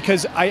to me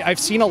because I've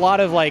seen a lot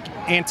of like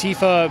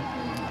Antifa,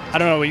 I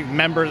don't know,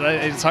 members,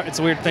 it's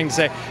a weird thing to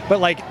say, but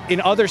like in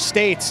other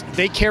states,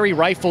 they carry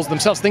rifles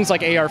themselves, things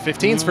like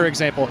AR-15s, for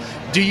example.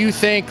 Do you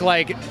think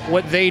like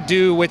what they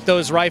do with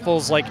those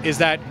rifles, like, is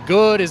that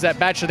good? Is that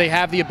bad? Should they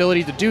have the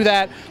ability to do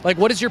that? Like,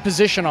 what is your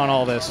position on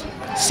all this?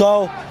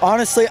 So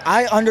honestly,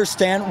 I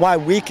understand why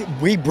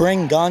we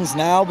bring guns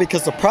now,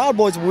 because the Proud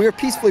Boys, when we were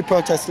peacefully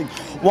protesting,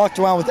 walked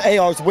around with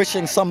ARs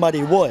wishing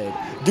somebody would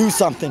do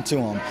something to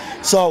them.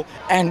 So,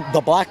 and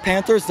the Black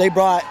Panthers, they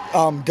brought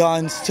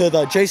guns to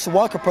the Jason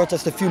Walker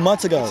protest a few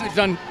months ago. So they've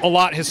done a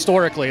lot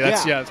historically.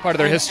 That's it's part of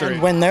their history.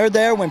 And when they're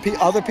there, when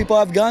other people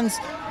have guns,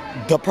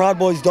 the Proud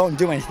Boys don't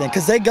do anything.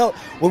 Because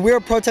when we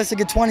were protesting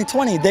in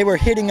 2020, they were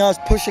hitting us,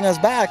 pushing us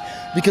back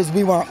because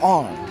we weren't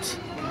armed.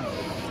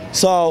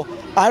 So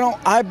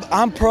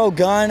I'm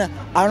pro-gun.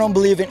 I don't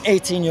believe an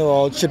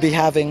 18-year-old should be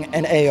having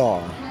an AR.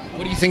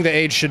 What do you think the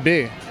age should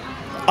be?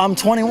 I'm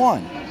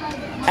 21.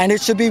 And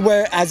it should be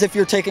as if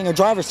you're taking a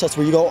driver's test,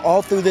 where you go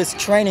all through this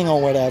training or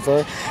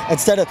whatever,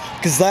 instead of,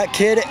 because that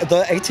kid,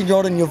 the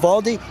 18-year-old in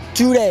Uvalde,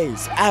 2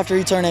 days after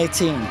he turned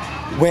 18,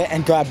 went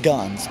and grabbed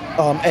guns,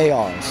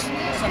 ARs.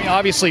 I mean,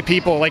 obviously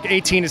people, like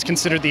 18 is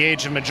considered the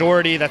age of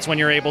majority. That's when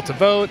you're able to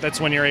vote.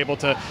 That's when you're able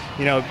to,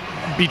 you know,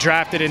 be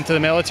drafted into the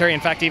military. In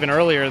fact, even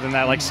earlier than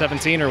that, like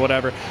 17 or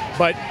whatever.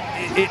 But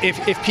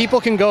if people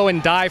can go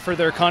and die for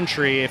their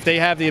country, if they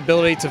have the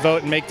ability to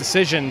vote and make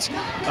decisions,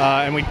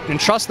 and we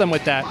entrust them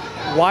with that,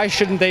 why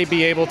shouldn't they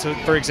be able to,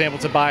 for example,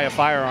 to buy a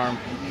firearm?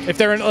 If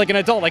they're like an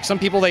adult, like some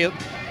people,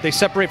 they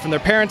separate from their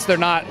parents. They're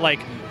not like,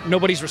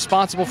 nobody's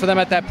responsible for them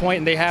at that point,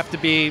 and they have to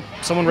be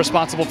someone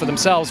responsible for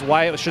themselves.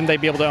 Why shouldn't they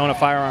be able to own a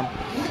firearm?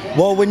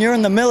 Well, when you're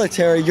in the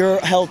military, you're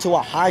held to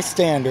a high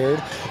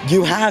standard.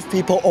 You have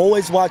people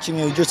always watching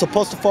you. You're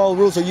supposed to follow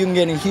rules or you can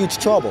get in huge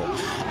trouble.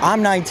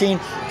 I'm 19.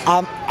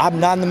 I'm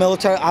not in the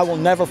military. I will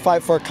never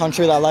fight for a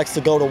country that likes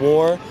to go to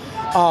war.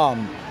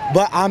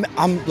 But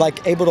I'm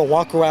like able to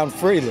walk around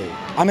freely.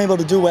 I'm able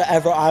to do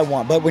whatever I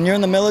want. But when you're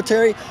in the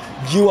military,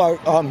 you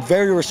are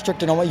very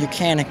restricted on what you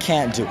can and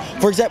can't do.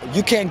 For example,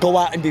 you can't go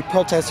out and be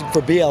protesting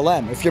for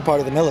BLM if you're part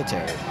of the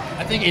military.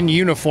 I think in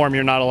uniform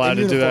you're not allowed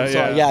to do that.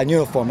 Sorry. Yeah, in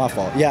uniform, my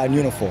fault. Yeah, in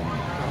uniform.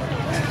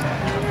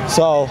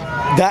 So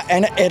that,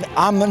 and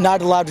I'm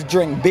not allowed to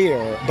drink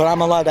beer, but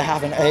I'm allowed to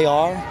have an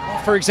AR.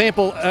 For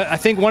example, I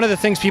think one of the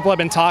things people have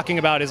been talking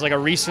about is like a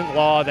recent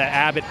law that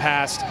Abbott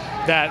passed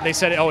that they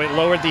said, oh, it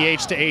lowered the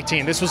age to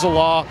 18. This was a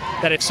law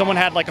that if someone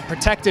had like a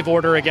protective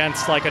order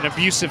against like an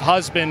abusive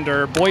husband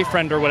or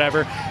boyfriend or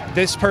whatever,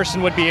 this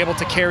person would be able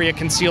to carry a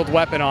concealed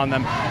weapon on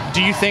them.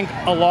 Do you think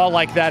a law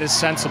like that is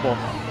sensible?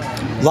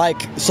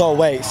 Like, so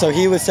wait, so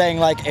he was saying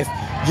like if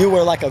you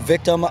were like a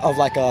victim of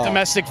like a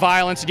domestic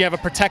violence and you have a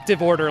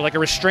protective order, like a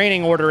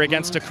restraining order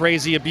against a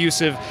crazy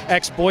abusive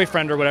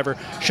ex-boyfriend or whatever,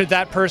 should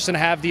that person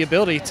have the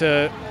ability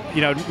to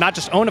not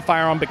just own a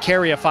firearm, but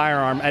carry a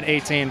firearm at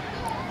 18?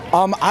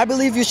 I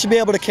believe you should be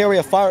able to carry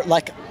a fire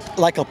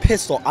like a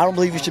pistol. I don't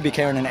believe you should be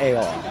carrying an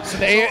AR. So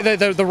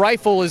the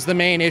rifle is the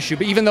main issue,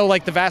 but even though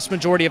like the vast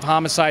majority of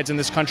homicides in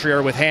this country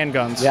are with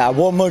handguns. Yeah,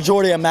 well,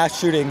 majority of mass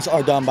shootings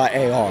are done by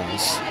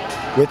ARs,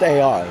 with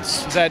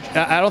ARs.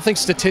 I don't think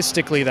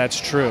statistically that's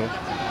true.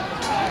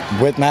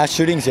 With mass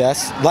shootings,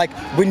 yes. Like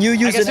when you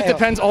use I guess it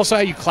depends also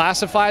how you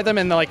classify them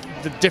and like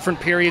the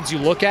different periods you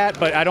look at,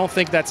 but I don't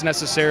think that's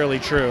necessarily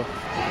true.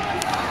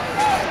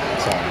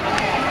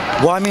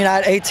 Well, I mean,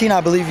 at 18, I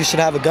believe you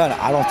should have a gun.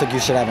 I don't think you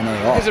should have an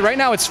AR. Because right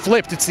now it's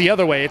flipped. It's the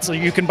other way. It's like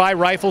you can buy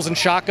rifles and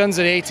shotguns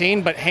at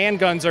 18, but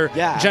handguns are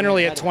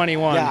generally at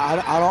 21.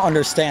 Yeah, I don't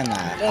understand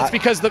that. Well, it's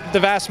because the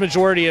vast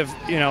majority of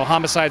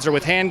homicides are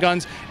with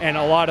handguns, and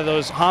a lot of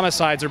those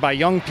homicides are by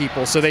young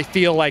people. So they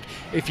feel like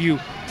if you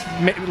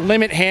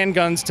limit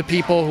handguns to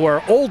people who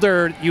are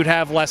older, you'd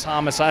have less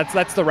homicides.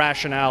 That's the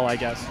rationale, I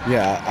guess.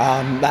 Yeah,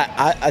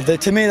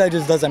 to me that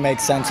just doesn't make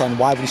sense on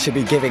why we should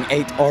be giving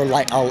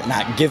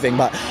not giving,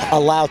 but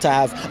allowed to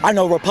have. I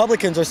know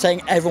Republicans are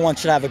saying everyone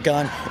should have a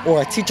gun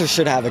or a teacher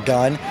should have a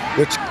gun,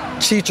 which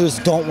teachers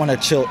don't want to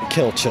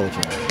kill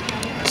children.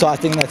 So I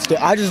think that's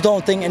I just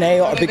don't think an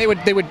AR. They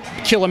would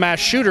kill a mass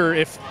shooter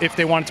if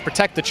they wanted to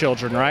protect the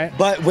children, right?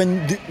 But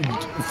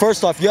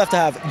first off,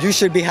 you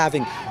should be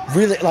having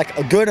really like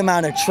a good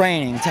amount of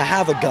training to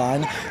have a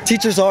gun.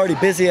 Teachers are already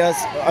busy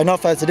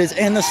enough as it is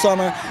in the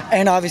summer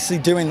and obviously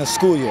during the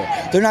school year.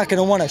 They're not going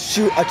to want to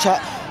shoot a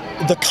child.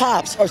 The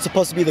cops are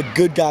supposed to be the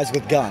good guys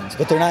with guns,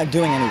 but they're not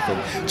doing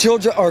anything.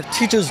 Children or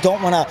teachers don't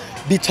want to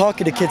be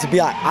talking to kids and be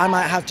like, I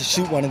might have to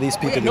shoot one of these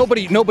people.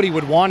 Yeah, nobody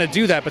would want to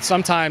do that, but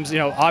sometimes,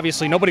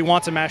 obviously nobody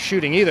wants a mass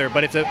shooting either.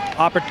 But if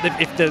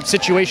the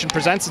situation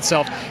presents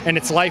itself and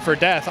it's life or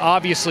death,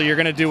 obviously you're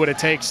going to do what it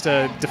takes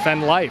to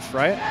defend life,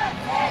 right?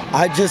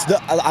 I'm just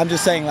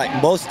saying,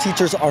 like, most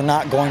teachers are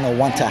not going to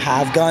want to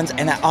have guns,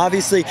 and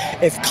obviously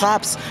if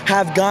cops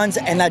have guns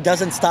and that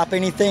doesn't stop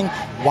anything,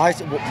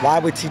 why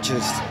would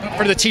teachers?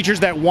 For the teachers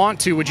that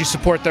want to, would you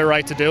support their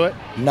right to do it?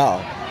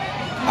 No,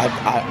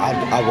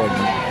 I wouldn't.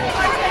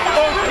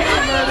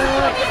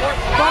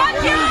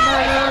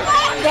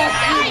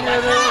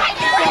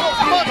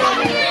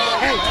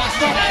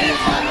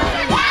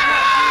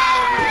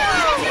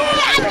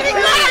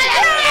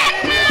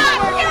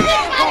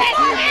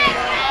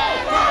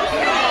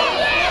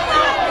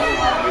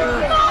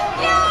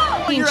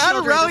 You're at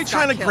a rally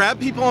trying to grab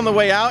people on the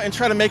way out and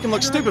try to make them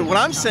look stupid. What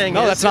I'm saying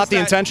is that's not the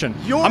intention.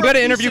 I'm going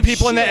to interview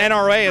people in the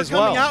NRA as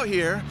well. Coming out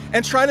here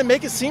and trying to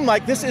make it seem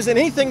like this isn't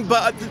anything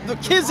but the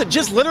kids that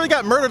just literally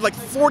got murdered like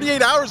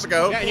 48 hours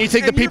ago. Yeah, and you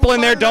think the people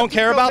in there don't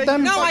care about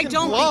them? No, I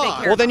don't think they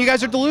care. Well, then you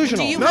guys are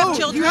delusional. Do you have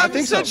children? You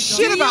haven't said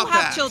shit about that. Do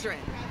you have children?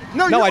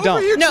 No, I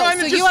don't. No,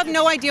 so you have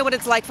no idea what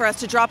it's like for us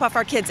to drop off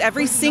our kids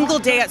every single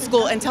day at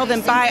school and tell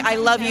them, bye, I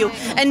love you,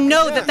 and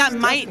know that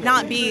might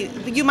not be,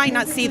 you might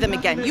not see them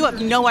again. You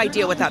have no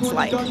idea what that's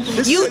like.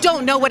 You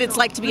don't know what it's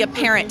like to be a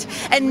parent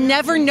and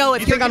never know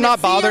if you're going to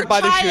see your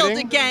child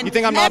again. You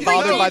think I'm not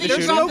bothered by the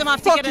shooting? There's no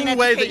fucking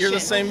way that you're the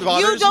same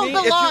bothers me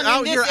if you're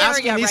out here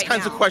asking these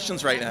kinds of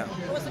questions right now.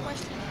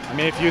 I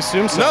mean, if you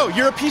assume so. No,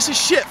 you're a piece of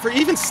shit for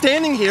even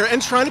standing here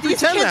and trying to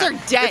pretend that. These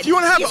kids are dead. If you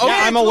want to have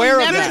I'm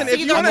aware of that. If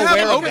you want to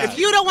have if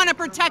you don't want to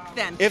protect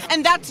them,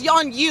 and that's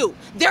on you.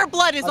 Their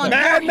blood is on your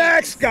Mad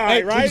Max guy,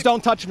 hey, right? Please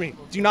don't touch me.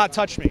 Do not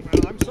touch me.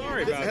 I'm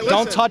sorry about that.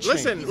 Don't touch me.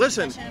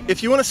 Listen.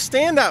 If you want to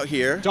stand out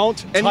here, don't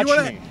touch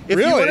me. If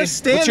you want to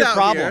stand What's your out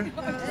problem?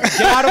 here,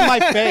 get out of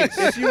my face.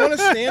 If you want to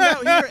stand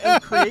out here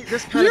and create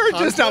this kind You're of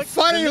conflict, just a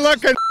funny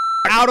looking.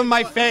 Out of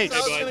my face.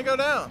 That's how it's gonna go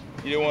down.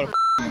 You don't want to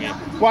me.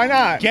 Why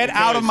not? Get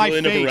out of my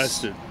face. You'll end up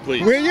arrested.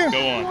 Please. Will you?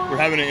 Go on. We're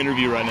having an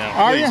interview right now.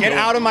 Are you? Get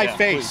out of my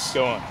face. Please,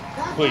 go on.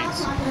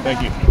 Please.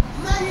 Thank you.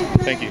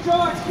 Thank you.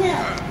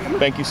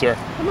 Thank you, sir.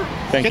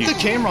 Thank you. Get the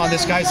camera on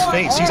this guy's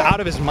face. He's out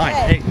of his mind.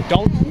 Hey,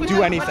 don't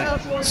do anything.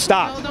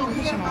 Stop.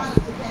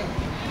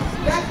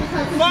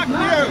 Fuck you.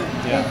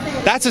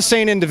 Yeah. That's a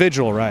sane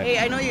individual, right? Hey,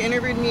 I know you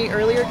interviewed me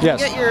earlier. Can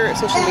Yes. you get your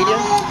social media?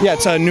 Yeah,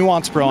 it's a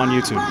Nuance Bro on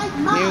YouTube.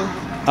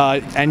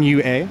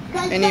 N-U-A.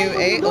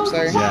 N-U-A? Oh,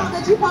 sorry.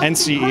 Yeah.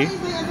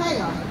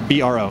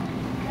 N-C-E-B-R-O.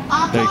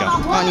 There you go.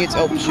 On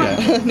YouTube.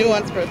 Yeah.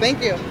 Nuance Bro.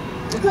 Thank you.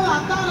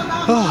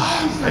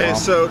 Hey,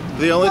 so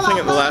the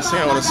last thing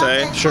I want to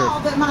say. Sure.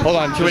 Hold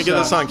on. Can we get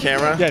this on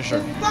camera? Yeah,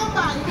 sure.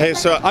 Hey,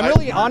 so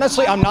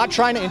honestly, I'm not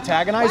trying to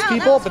antagonize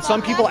people, but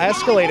some people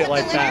escalate it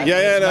like that.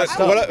 Yeah.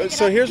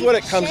 So here's what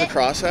it comes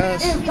across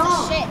as.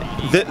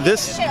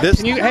 This.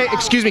 Hey,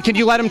 excuse me. Can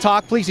you let him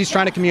talk, please? He's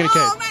trying to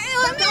communicate.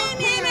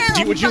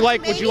 Would you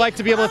like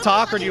to be able to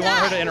talk, or do you want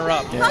her to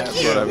interrupt? Yeah,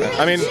 whatever.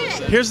 I mean,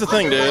 here's the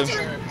thing, dude.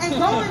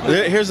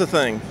 Here's the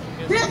thing.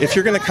 If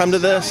you're gonna come to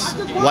this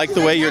like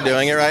the way you're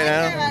doing it right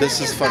now, this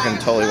is fucking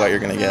totally what you're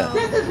gonna get.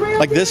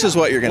 Like, this is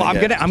what you're gonna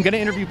get. I'm gonna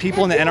interview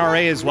people in the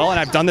NRA as well, and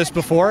I've done this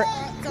before.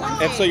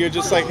 And so you're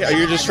just like, are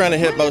you just trying to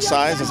hit both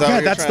sides? Is that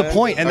what you're that's the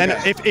point. And then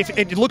if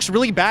it looks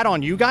really bad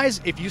on you guys,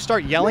 if you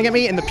start yelling at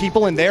me and the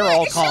people in there are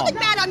all calm. It should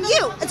look bad on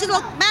you. It should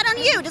look bad on you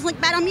you. It doesn't look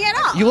bad on me at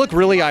all. You look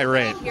really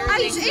irate. I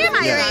am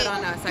irate.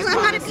 I'm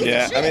not a piece of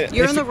shit. I mean,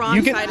 You're on the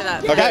wrong side of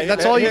that. Okay,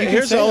 that's all you can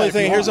here's say. The only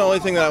thing. Here's the only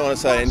thing that I want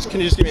to say. And can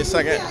you just give me a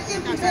second?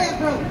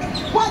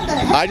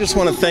 I just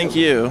want to thank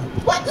you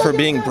for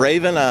being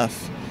brave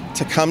enough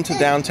to come to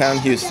downtown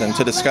Houston,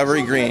 to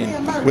Discovery Green,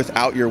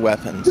 without your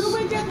weapons.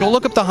 Go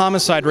look up the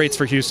homicide rates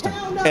for Houston.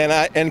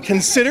 And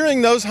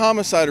considering those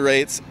homicide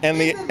rates and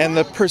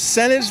the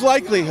percentage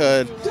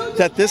likelihood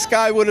that this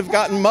guy would have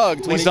gotten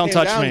mugged when he came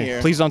down here.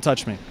 Please don't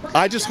touch me.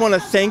 I just want to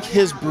thank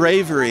his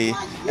bravery,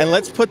 and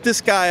let's put this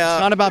guy up.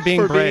 It's not about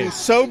being brave. Being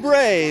so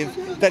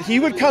brave that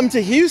he would come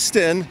to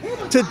Houston,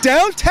 to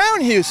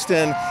downtown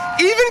Houston,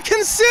 even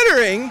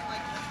considering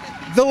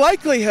the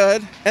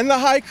likelihood and the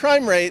high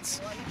crime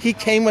rates. He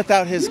came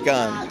without his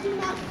gun.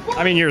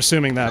 I mean, you're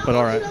assuming that, but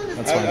all right.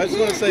 That's fine. I just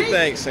want to say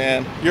thanks,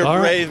 man. You're a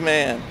brave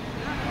man.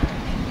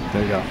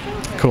 There you go.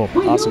 Cool.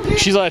 Awesome.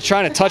 She's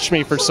trying to touch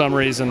me for some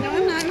reason. No,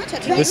 I'm not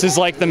touching you. This is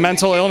like the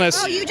mental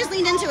illness. Oh, you just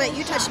leaned into it.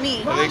 You touched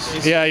me.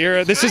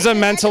 Yeah, this is a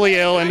mentally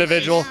ill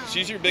individual.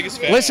 She's your biggest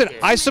fan. Listen,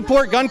 I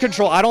support gun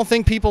control. I don't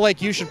think people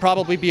like you should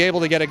probably be able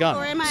to get a gun.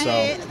 Or am I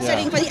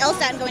studying for the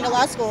LSAT and going to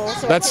law school?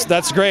 So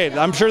That's great.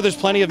 I'm sure there's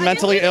plenty of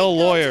mentally ill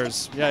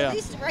lawyers. At Yeah.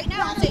 least right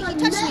now, I'll say he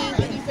touched me.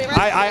 But you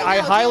I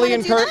highly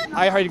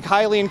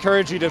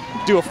encourage you to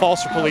do a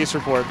false police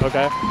report.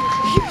 Okay.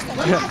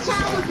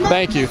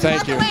 Thank you.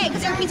 Walk away,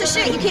 because you're a piece of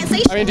shit. You can't say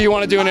shit. I mean, do you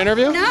want to do an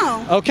interview?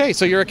 No. Okay,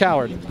 so you're a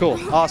coward. Cool.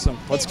 Awesome.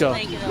 Let's go.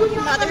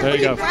 There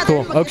you go.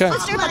 Cool. Okay.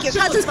 Fuck your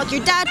cousins, fuck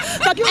your dad,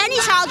 fuck any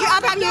child you're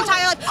up having your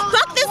entire life.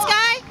 Fuck this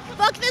guy.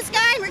 Fuck this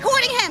guy. I'm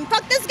recording him.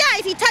 Fuck this guy.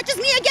 If he touches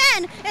me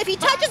again,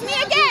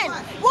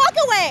 walk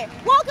away.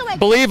 Walk away.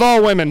 Believe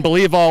all women.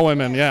 Believe all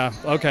women. Yeah.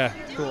 Okay.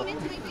 Cool.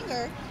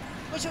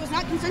 Which was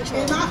not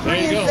consensual. There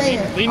you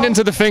go. Leaned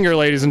into the finger,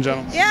 ladies and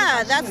gentlemen.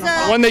 Yeah, that's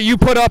the one that you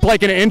put up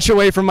like an inch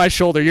away from my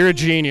shoulder. You're a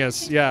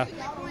genius. Yeah.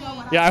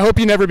 Yeah, I hope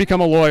you never become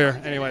a lawyer.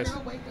 Anyways,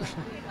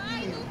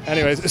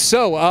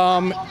 so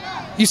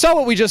you saw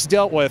what we just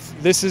dealt with.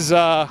 This is,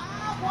 I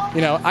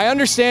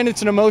understand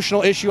it's an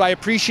emotional issue. I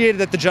appreciated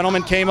that the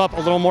gentleman came up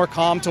a little more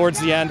calm towards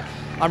the end.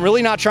 I'm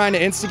really not trying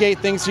to instigate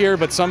things here,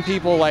 but some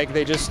people, like,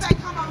 they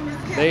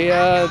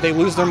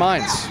lose their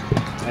minds.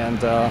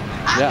 And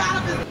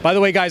yeah. By the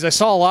way, guys, I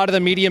saw a lot of the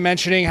media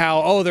mentioning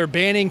how, they're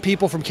banning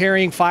people from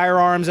carrying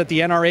firearms at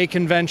the NRA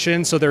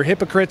convention, so they're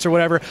hypocrites or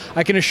whatever.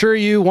 I can assure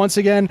you, once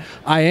again,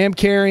 I am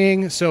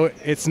carrying, so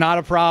it's not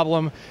a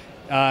problem.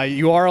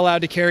 You are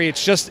allowed to carry.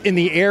 It's just in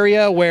the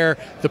area where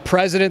the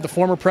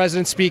former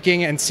president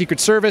speaking, and Secret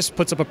Service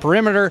puts up a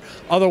perimeter.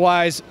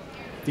 Otherwise,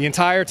 the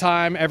entire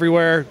time,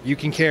 everywhere, you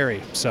can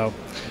carry. So.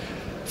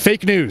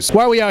 Fake news.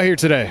 Why are we out here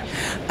today?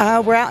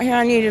 We're out here.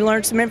 I need to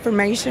learn some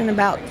information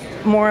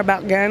more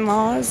about gun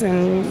laws,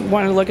 and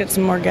want to look at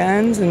some more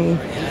guns and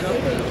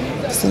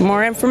some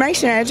more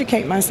information,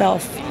 educate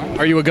myself.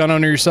 Are you a gun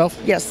owner yourself?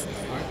 Yes.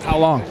 How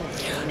long?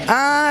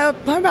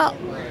 About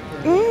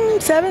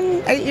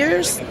 7, 8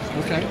 years.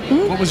 Okay.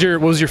 What was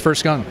your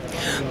first gun?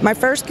 My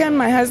first gun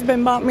my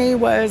husband bought me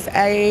was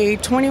a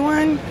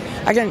 21.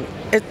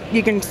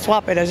 You can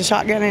swap it as a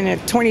shotgun and a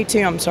 22.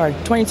 I'm sorry,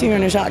 22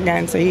 and a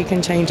shotgun, so you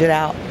can change it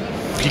out.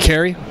 Do you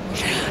carry?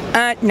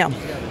 No.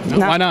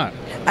 Why not?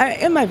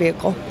 In my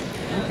vehicle.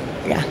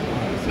 Yeah.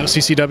 No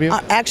CCW?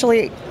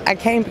 Actually, I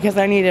came because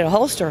I needed a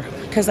holster,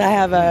 because I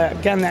have a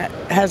gun that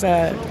has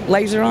a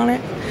laser on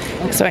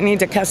it, so it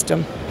needs a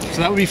custom.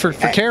 So that would be for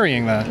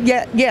carrying that?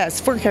 Yeah. Yes,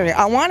 for carrying.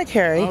 I want to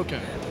carry. Okay.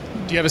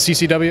 Do you have a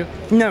CCW?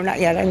 No, not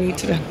yet. I need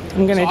to.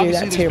 I'm going to do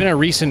that too. There's been a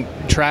recent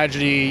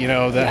tragedy,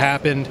 that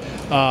happened.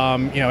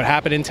 It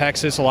happened in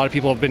Texas. A lot of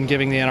people have been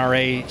giving the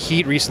NRA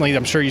heat recently.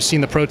 I'm sure you've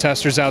seen the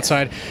protesters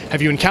outside.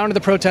 Have you encountered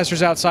the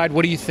protesters outside?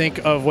 What do you think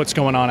of what's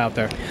going on out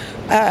there?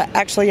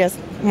 Actually, yes.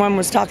 One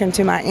was talking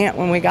to my aunt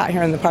when we got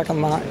here in the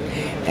parking lot.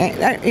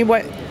 And they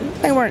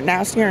weren't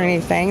nasty or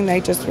anything.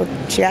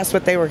 She asked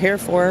what they were here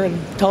for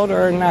and told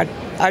her, and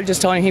I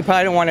just told him he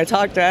probably didn't want to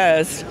talk to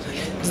us,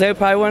 because they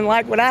probably wouldn't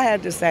like what I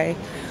had to say.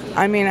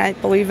 I mean, I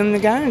believe in the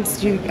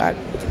guns.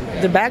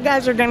 The bad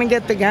guys are going to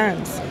get the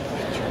guns.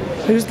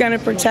 Who's going to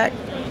protect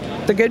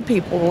the good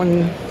people?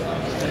 And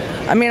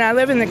I mean, I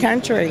live in the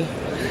country.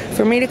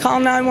 For me to call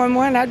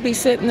 911, I'd be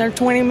sitting there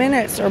 20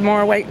 minutes or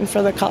more waiting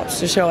for the cops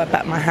to show up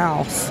at my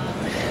house.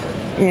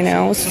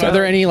 So. Are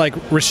there any there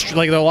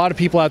are a lot of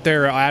people out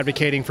there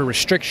advocating for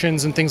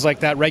restrictions and things like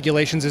that,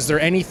 regulations? Is there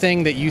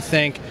anything that you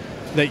think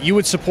that you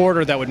would support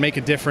or that would make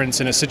a difference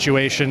in a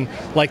situation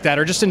like that,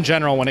 or just in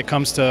general when it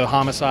comes to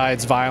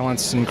homicides,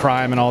 violence, and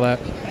crime and all that?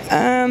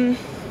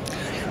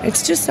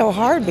 It's just so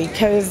hard,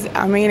 because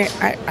I mean,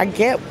 I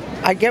get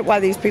why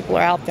these people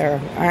are out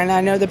there, and I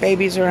know the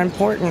babies are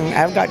important.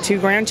 I've got 2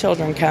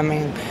 grandchildren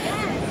coming,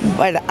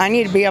 but I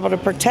need to be able to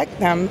protect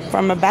them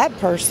from a bad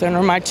person,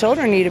 or my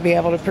children need to be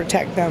able to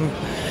protect them.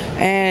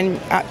 And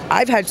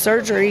I've had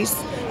surgeries.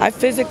 I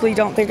physically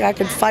don't think I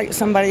could fight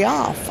somebody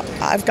off.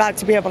 I've got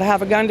to be able to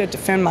have a gun to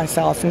defend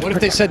myself. And what if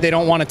they said they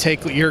don't want to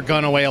take your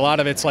gun away? A lot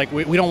of it's like,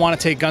 we don't want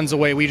to take guns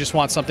away. We just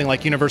want something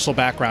like universal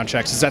background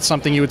checks. Is that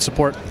something you would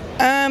support?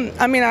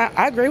 I mean,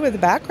 I agree with the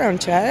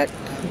background check.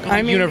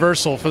 I mean,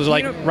 universal for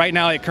like right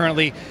now, it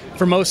currently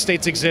for most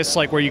states exists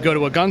like where you go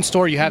to a gun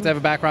store, you have to have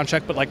a background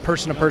check, but like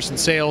person-to-person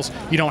sales,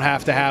 you don't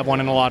have to have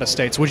one in a lot of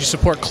states. Would you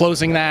support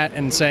closing that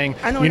and saying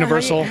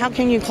universal? How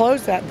can you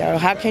close that though?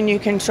 How can you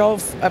control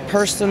a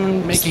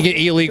person? Making it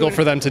illegal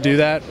for them to do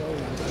that?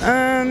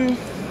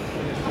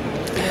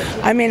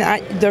 I mean,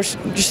 you're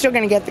still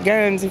going to get the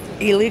guns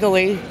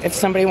illegally if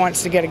somebody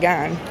wants to get a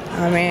gun.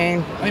 I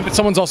mean, but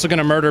someone's also going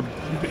to murder,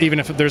 even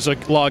if there's a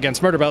law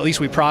against murder, but at least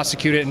we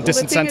prosecute it and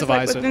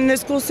disincentivize it. In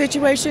this school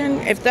situation,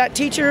 if that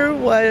teacher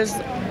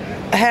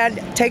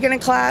had taken a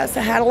class,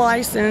 had a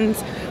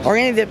license, or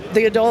any of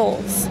the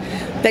adults,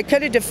 they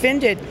could have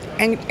defended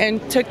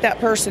and took that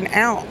person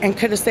out and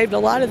could have saved a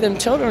lot of them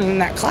children in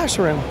that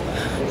classroom.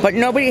 But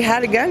nobody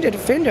had a gun to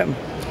defend them.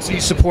 So you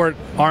support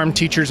armed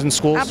teachers in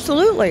schools?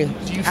 Absolutely.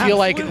 Do you feel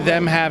like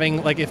them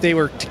having, like if they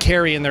were to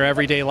carry in their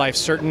everyday life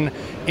certain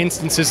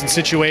instances and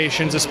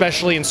situations,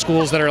 especially in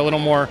schools that are a little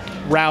more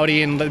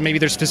rowdy and maybe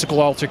there's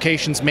physical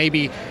altercations,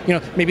 maybe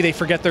they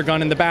forget their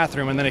gun in the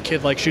bathroom and then a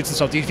kid like shoots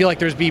himself. Do you feel like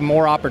there's be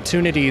more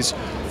opportunities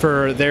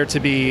for there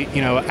to be,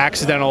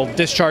 accidental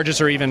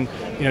discharges or even,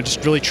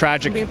 just really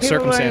tragic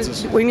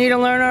circumstances? We need to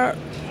learn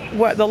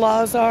what the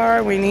laws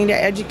are. We need to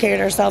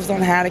educate ourselves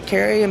on how to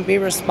carry and be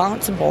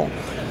responsible.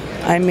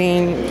 I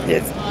mean,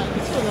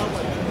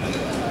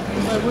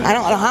 I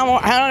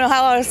don't know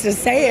how else to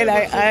say it.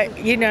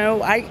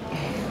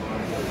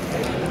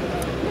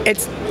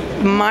 It's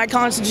my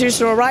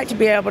constitutional right to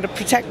be able to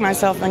protect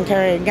myself and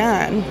carry a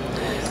gun,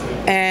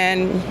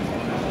 and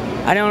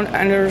I don't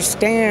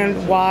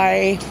understand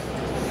why.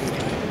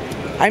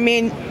 I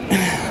mean,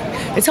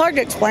 it's hard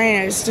to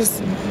explain. It's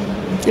just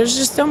there's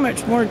just so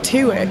much more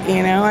to it.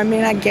 I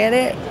mean, I get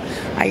it.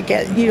 I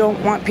get you don't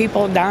want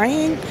people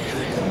dying.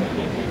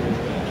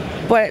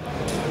 But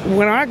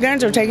when our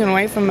guns are taken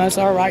away from us,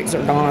 our rights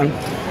are gone.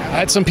 I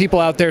had some people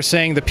out there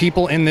saying the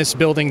people in this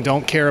building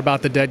don't care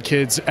about the dead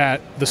kids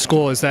at the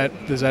school. Is that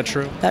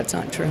true? That's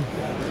not true.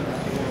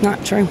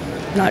 Not true.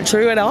 Not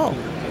true at all.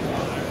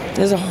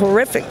 There's a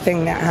horrific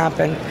thing that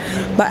happened.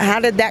 But how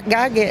did that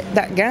guy get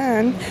that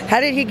gun? How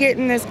did he get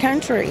in this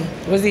country?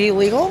 Was he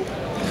illegal?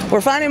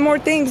 We're finding more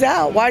things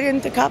out. Why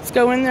didn't the cops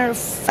go in there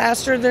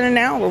faster than an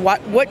hour?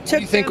 What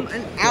took them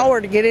an hour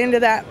to get into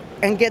that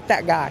and get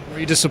that guy? Were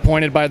you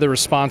disappointed by the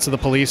response of the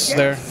police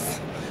there?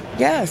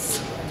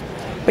 Yes,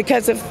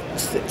 because if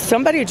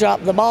somebody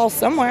dropped the ball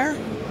somewhere,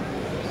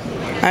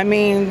 I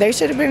mean, they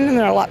should have been in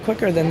there a lot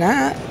quicker than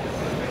that.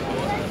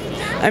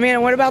 I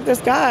mean, what about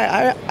this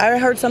guy? I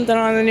heard something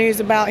on the news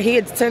about he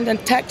had sent a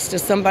text to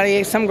some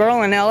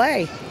girl in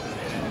LA.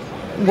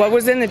 What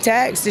was in the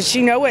text? Did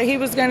she know what he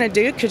was going to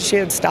do? Could she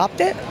have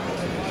stopped it?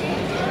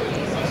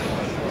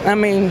 I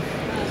mean,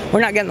 we're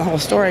not getting the whole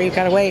story. You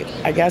gotta wait,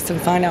 I guess, and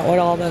find out what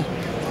all the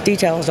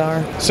details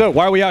are. So,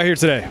 why are we out here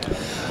today?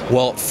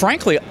 Well,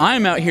 frankly,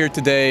 I'm out here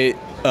today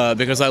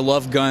because I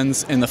love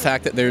guns, and the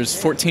fact that there's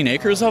 14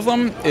 acres of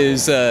them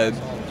is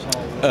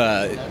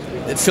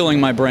filling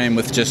my brain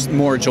with just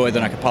more joy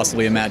than I could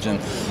possibly imagine.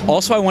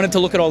 Also, I wanted to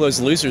look at all those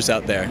losers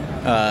out there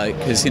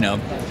because,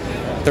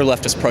 they're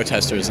leftist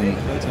protesters, and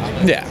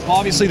yeah.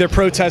 Obviously, they're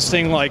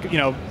protesting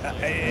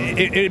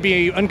it'd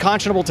be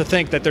unconscionable to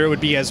think that there would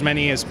be as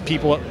many as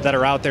people that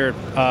are out there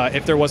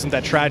if there wasn't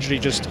that tragedy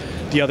just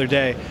the other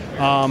day.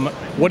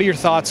 What are your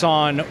thoughts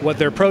on what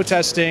they're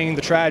protesting,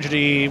 the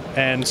tragedy,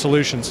 and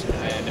solutions?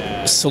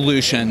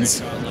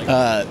 Solutions.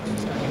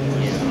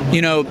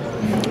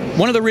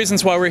 One of the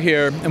reasons why we're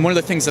here, and one of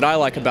the things that I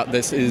like about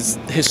this, is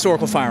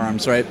historical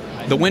firearms, right?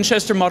 The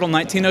Winchester Model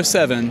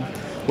 1907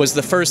 was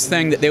the first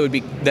thing that they would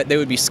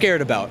be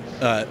scared about.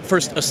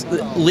 First,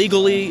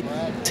 legally,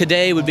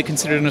 today would be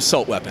considered an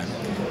assault weapon.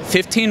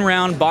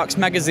 15-round box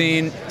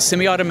magazine,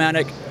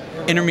 semi-automatic,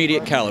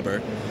 intermediate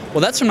caliber.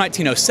 Well, that's from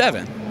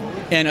 1907,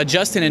 and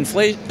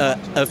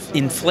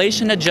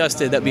inflation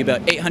adjusted, that'd be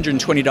about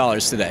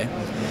 $820 today.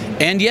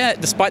 And yet,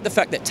 despite the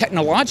fact that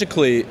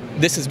technologically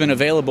this has been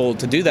available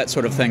to do that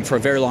sort of thing for a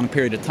very long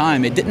period of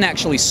time, it didn't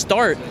actually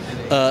start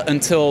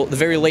until the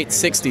very late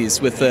 60s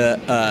with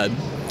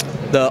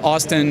the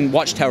Austin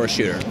Watchtower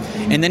shooter.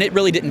 And then it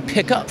really didn't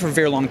pick up for a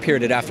very long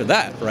period after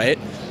that, right?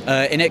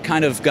 And it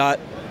kind of got,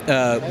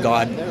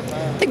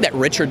 I think that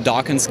Richard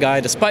Dawkins guy,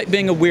 despite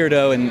being a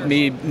weirdo and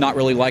me not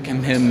really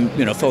liking him,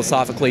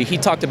 philosophically, he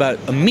talked about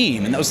a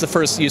meme, and that was the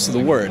first use of the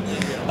word.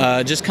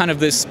 Just kind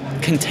of this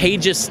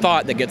contagious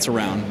thought that gets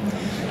around.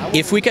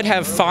 If we could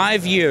have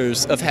 5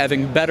 years of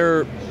having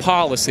better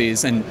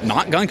policies and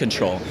not gun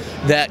control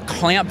that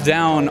clamp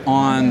down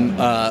on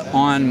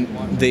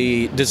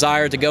the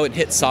desire to go and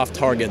hit soft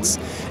targets,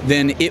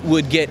 then it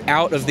would get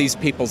out of these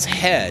people's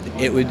head.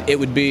 It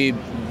would be.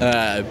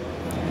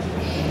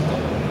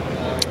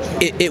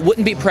 It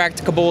wouldn't be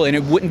practicable, and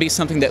it wouldn't be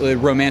something that would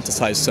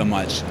romanticize so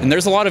much. And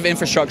there's a lot of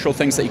infrastructural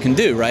things that you can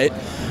do, right?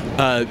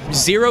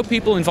 0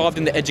 people involved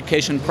in the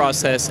education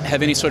process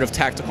have any sort of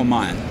tactical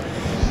mind.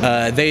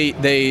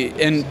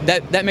 And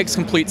that makes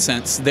complete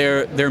sense.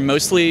 They're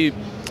mostly,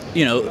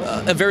 you know,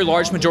 a very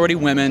large majority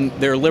women.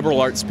 They're liberal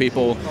arts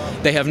people.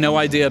 They have no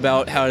idea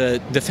about how to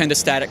defend a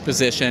static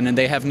position, and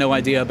they have no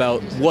idea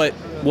about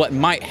what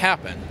might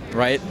happen,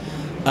 right?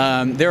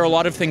 There are a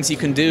lot of things you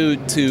can do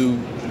to,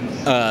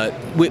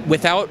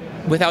 without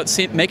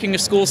making a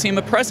school seem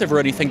oppressive or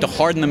anything, to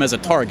harden them as a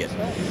target.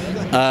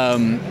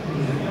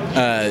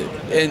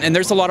 And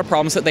there's a lot of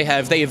problems that they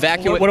have. They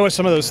evacuate. What are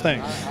some of those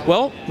things?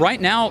 Well, right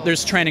now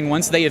there's training.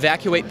 Once they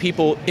evacuate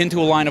people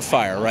into a line of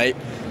fire, right?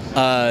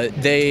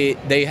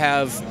 They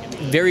have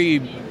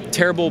very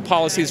terrible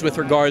policies with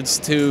regards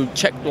to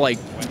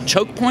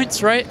choke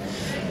points, right?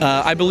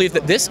 I believe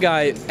that this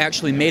guy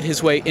actually made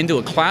his way into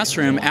a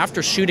classroom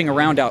after shooting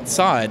around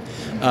outside.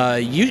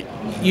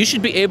 You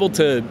should be able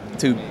to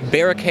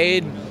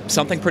barricade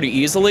something pretty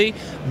easily.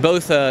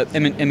 Both, I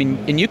mean,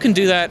 and you can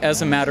do that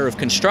as a matter of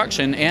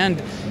construction,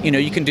 and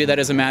you can do that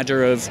as a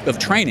matter of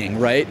training,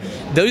 right?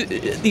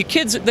 The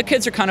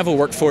kids are kind of a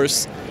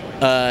workforce.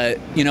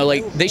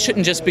 Like they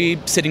shouldn't just be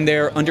sitting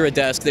there under a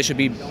desk. They should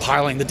be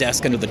piling the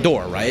desk into the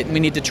door, right? We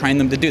need to train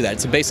them to do that.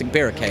 It's a basic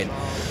barricade.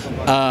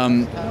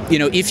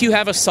 If you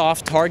have a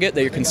soft target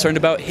that you're concerned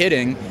about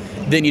hitting,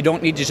 then you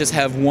don't need to just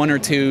have one or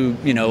two,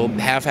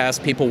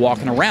 half-assed people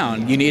walking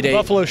around. You need a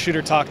Buffalo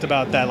shooter talked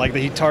about that, like that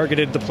he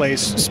targeted the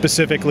place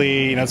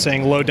specifically,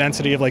 saying low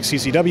density of like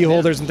CCW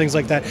holders and things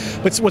like that.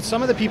 But what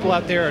some of the people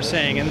out there are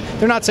saying, and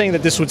they're not saying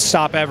that this would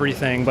stop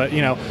everything, but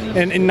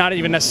and not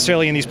even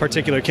necessarily in these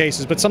particular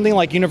cases, but something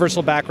like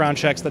universal background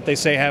checks that they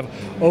say have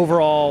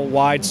overall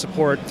wide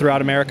support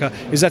throughout America.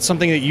 Is that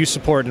something that you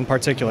support in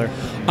particular?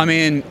 I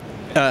mean,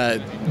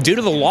 due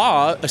to the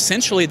law,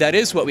 essentially that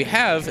is what we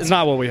have. It's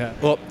not what we have.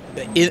 Well,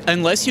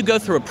 unless you go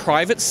through a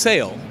private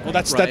sale. Well,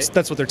 that's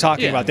what they're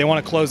talking about. They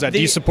want to close that. Do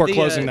you support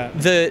closing that?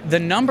 The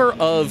number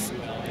of,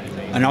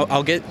 and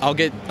I'll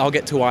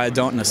get to why I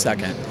don't in a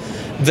second.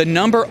 The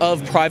number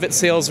of private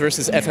sales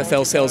versus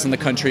FFL sales in the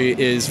country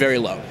is very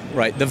low,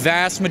 right? The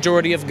vast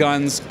majority of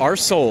guns are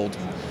sold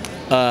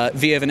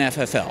via an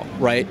FFL,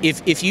 right?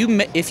 If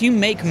you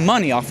make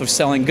money off of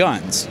selling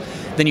guns,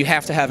 then you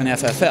have to have an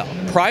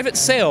FFL. Private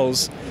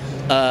sales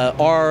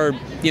are,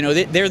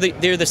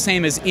 they're the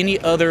same as any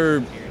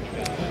other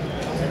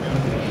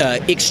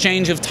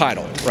exchange of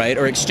title, right,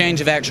 or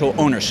exchange of actual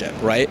ownership,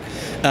 right?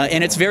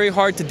 And it's very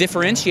hard to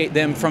differentiate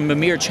them from a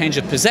mere change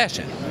of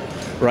possession,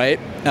 right?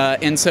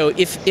 And so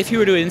if you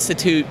were to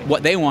institute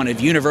what they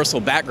wanted, universal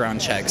background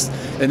checks,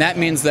 then that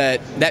means that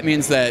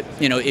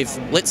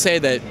if, let's say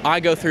that I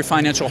go through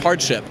financial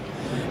hardship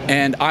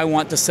and I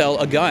want to sell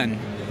a gun,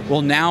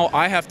 well, now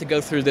I have to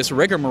go through this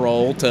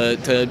rigmarole to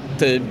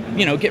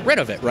get rid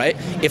of it, right?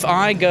 If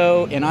I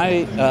go and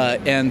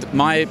and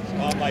my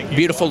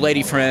beautiful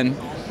lady friend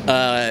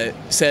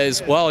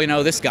says,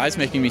 well, this guy's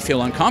making me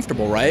feel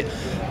uncomfortable, right?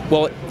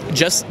 Well,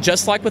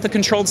 just like with the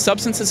Controlled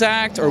Substances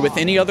Act or with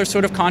any other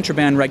sort of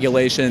contraband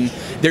regulation,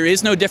 there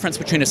is no difference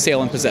between a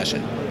sale and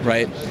possession,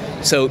 right?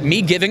 So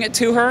me giving it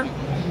to her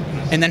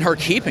and then her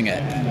keeping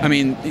it, I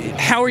mean,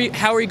 how are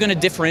you going to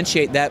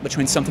differentiate that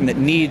between something that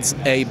needs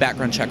a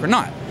background check or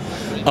not?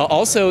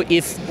 Also, what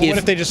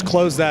if they just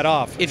close that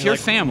off? If your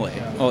family,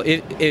 well,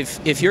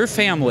 if your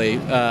family,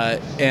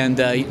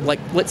 like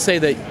let's say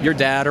that your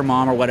dad or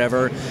mom or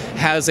whatever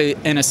has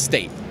an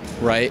estate,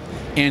 right,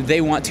 and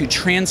they want to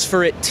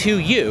transfer it to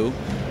you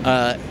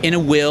in a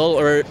will,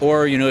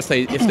 or if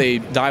they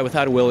die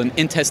without a will, in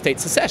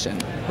intestate succession,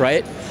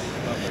 right?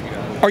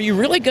 Are you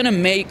really going to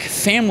make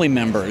family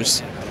members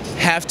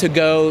have to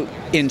go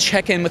and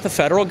check in with the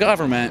federal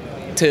government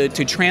to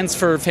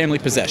transfer family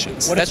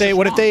possessions? What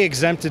if they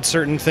exempted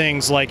certain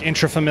things like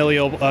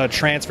intrafamilial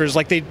transfers?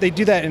 Like they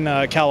do that in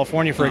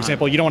California, for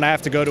example. You don't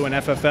have to go to an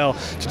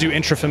FFL to do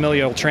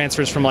intrafamilial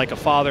transfers from like a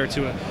father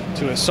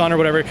to a son or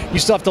whatever. You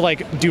still have to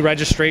like do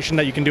registration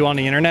that you can do on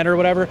the internet or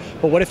whatever.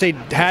 But what if they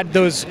had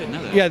those?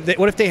 Yeah.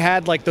 What if they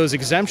had like those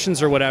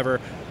exemptions or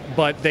whatever?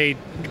 But they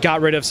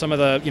got rid of some of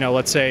the,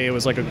 let's say it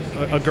was like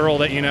a girl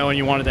that and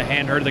you wanted to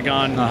hand her the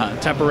gun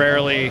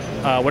temporarily.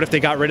 What if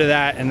they got rid of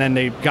that and then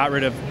they got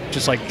rid of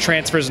just like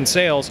transfers and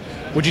sales?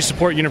 Would you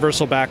support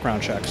universal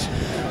background checks?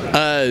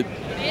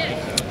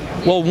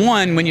 Well,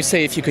 one, when you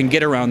say if you can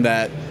get around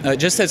that,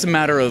 just as a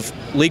matter of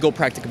legal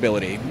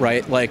practicability,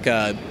 right? Like,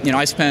 I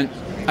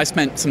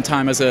spent some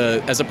time as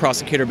a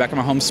prosecutor back in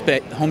my home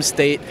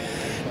state,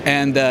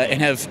 and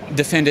have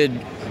defended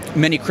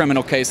many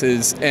criminal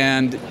cases,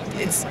 and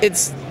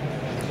it's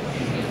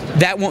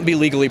that won't be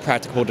legally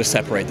practical to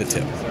separate the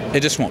two.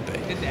 It just won't be,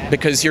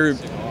 because you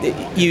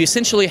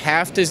essentially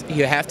have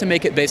to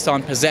make it based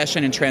on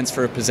possession and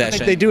transfer of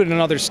possession. They do it in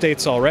other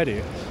states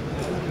already.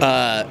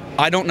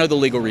 I don't know the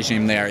legal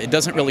regime there. It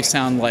doesn't really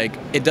sound like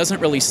it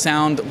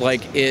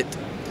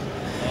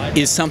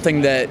is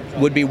something that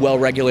would be well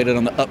regulated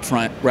on the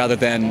upfront rather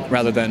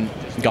than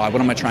God.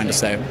 What am I trying to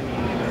say?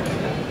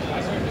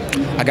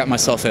 I got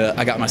myself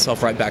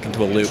right back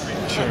into a loop.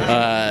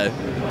 Sure.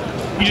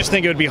 You just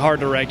think it would be hard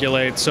to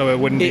regulate, so it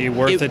wouldn't be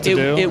worth it to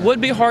do? It would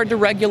be hard to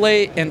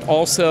regulate, and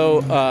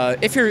also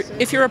if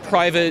you're a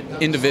private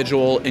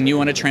individual and you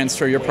want to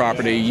transfer your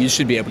property, you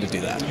should be able to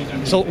do that.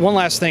 So one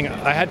last thing,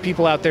 I had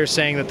people out there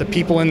saying that the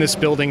people in this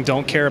building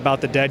don't care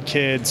about the dead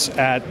kids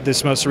at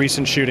this most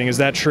recent shooting. Is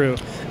that true?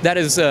 That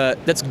is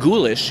that's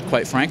ghoulish,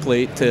 quite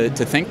frankly, to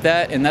think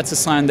that, and that's a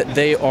sign that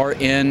they are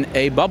in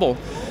a bubble.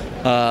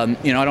 You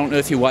know, I don't know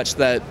if you watched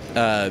that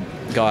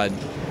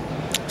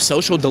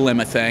Social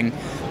Dilemma thing.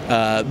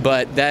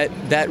 But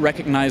that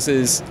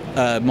recognizes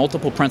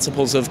multiple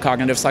principles of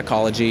cognitive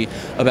psychology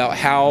about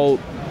how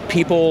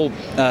people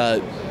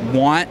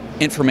want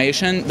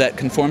information that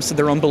conforms to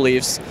their own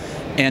beliefs,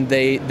 and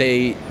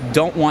they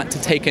don't want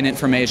to take in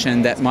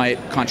information that might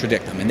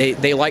contradict them. And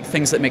they like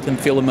things that make them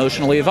feel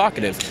emotionally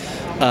evocative.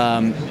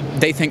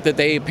 They think that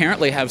they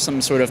apparently have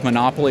some sort of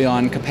monopoly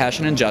on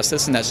compassion and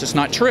justice, and that's just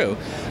not true.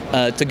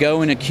 To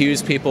go and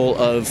accuse people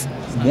of,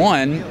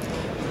 one,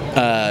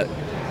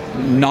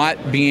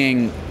 not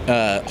being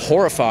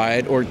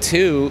horrified, or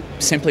two,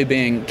 simply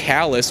being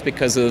callous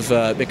because of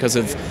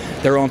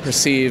their own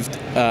perceived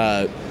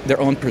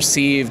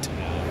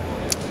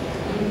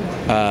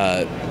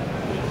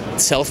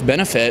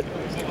self-benefit.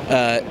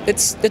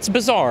 It's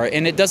bizarre,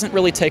 and it doesn't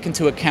really take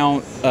into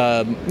account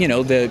you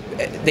know,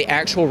 the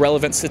actual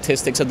relevant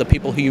statistics of the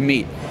people who you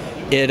meet.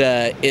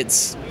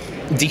 It's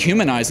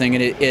dehumanizing,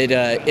 and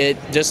it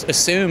just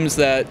assumes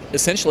that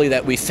essentially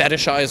that we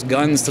fetishize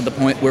guns to the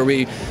point where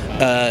we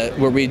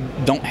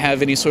don't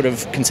have any sort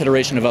of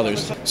consideration of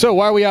others. So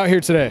why are we out here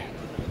today?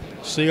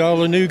 See all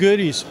the new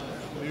goodies.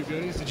 New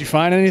goodies? Did you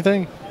find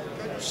anything?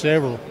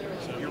 Several.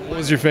 What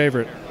was your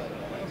favorite?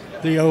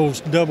 The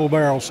old double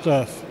barrel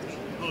stuff.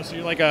 Oh, so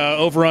you're like a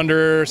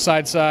over/under,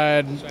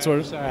 side-side sort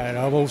of? Side.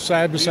 I'm old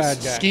side-by-side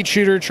guy. Skeet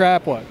shooter,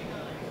 trap, what?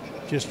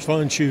 Just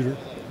fun shooter.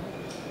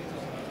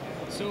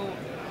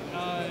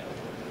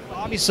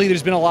 Obviously,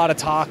 there's been a lot of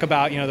talk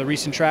about, you know, the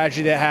recent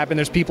tragedy that happened.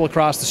 There's people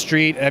across the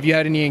street. Have you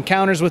had any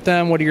encounters with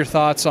them? What are your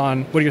thoughts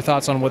on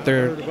what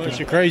they're? A bunch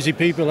of crazy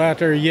people out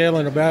there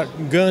yelling about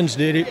guns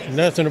did it,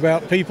 nothing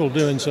about people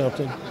doing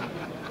something.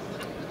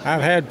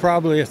 I've had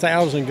probably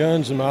 1,000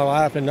 guns in my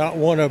life, and not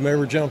one of them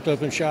ever jumped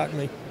up and shot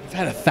me. You've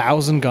had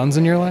 1,000 guns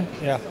in your life?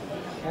 Yeah.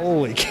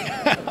 Holy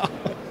cow!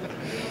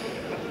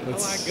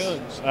 That's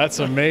guns. That's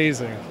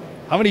amazing.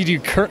 How many do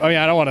you I mean,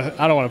 I don't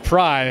want to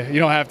pry. You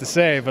don't have to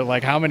say, but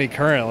like, how many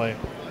currently?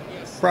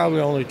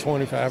 Probably only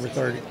 25 or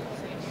 30.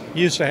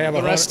 Used to have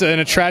the rest in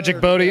a tragic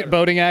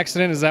boating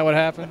accident. Is that what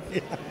happened?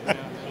 Yeah.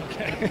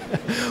 Okay.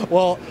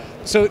 Well,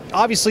 so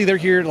obviously they're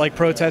here like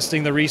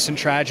protesting the recent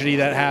tragedy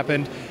that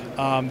happened.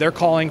 They're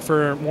calling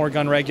for more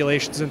gun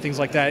regulations and things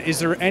like that. Is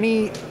there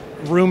any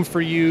room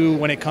for you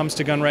when it comes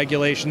to gun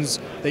regulations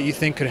that you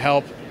think could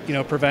help, you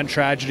know, prevent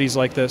tragedies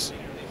like this?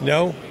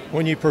 No.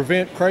 When you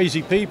prevent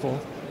crazy people,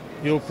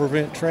 you'll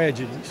prevent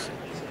tragedies.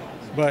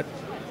 But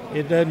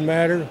it doesn't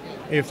matter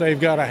if they've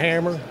got a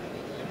hammer,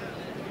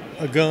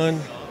 a gun,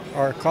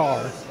 or a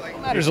car. It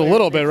matters a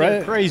little bit, right?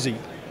 They're crazy.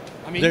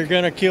 I mean, they're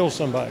going to kill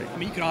somebody. I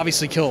mean, you can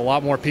obviously kill a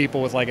lot more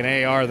people with like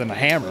an AR than a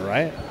hammer,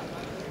 right?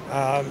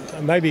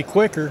 Maybe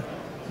quicker,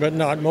 but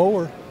not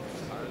more.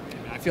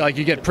 I feel like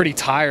you get pretty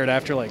tired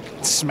after like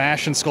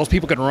smashing skulls.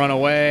 People could run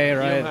away,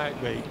 right? You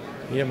might be.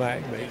 You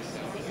might be.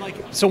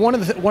 So one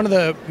of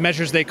the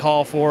measures they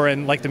call for,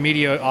 and like the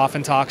media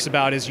often talks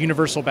about, is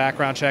universal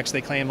background checks. They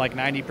claim like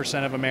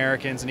 90% of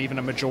Americans and even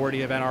a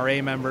majority of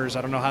NRA members,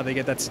 I don't know how they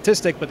get that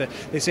statistic, but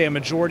they say a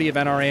majority of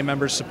NRA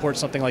members support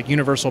something like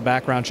universal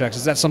background checks.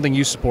 Is that something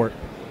you support?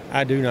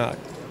 I do not.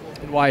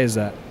 And why is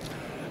that?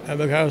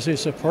 Because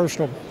it's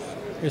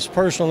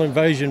personal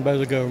invasion by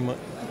the government.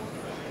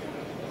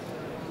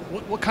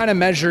 What kind of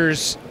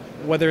measures,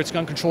 whether it's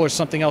gun control or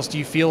something else, do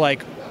you feel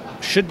like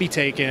should be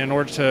taken in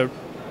order to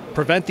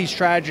prevent these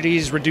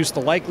tragedies, reduce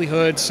the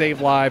likelihood, save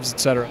lives,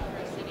 etc.?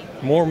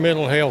 More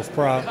mental health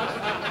problems.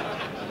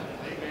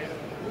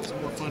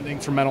 More funding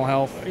for mental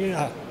health?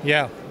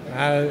 Yeah.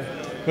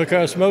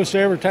 Because most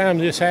every time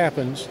this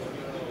happens,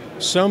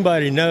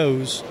 somebody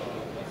knows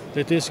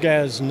that this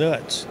guy's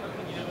nuts.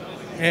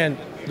 And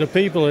the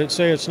people that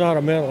say it's not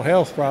a mental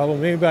health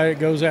problem, anybody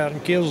that goes out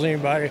and kills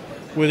anybody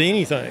with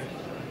anything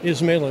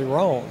is mentally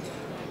wrong.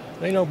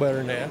 They know better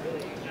than that.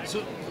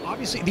 So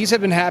obviously these have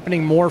been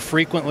happening more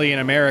frequently in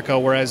America,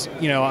 whereas,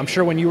 you know, I'm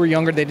sure when you were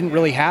younger they didn't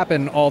really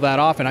happen all that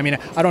often. I mean,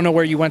 I don't know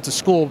where you went to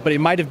school, but it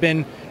might have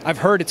been, I've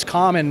heard it's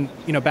common,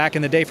 you know, back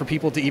in the day for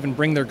people to even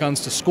bring their guns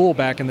to school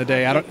back in the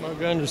day. I took my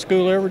gun to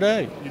school every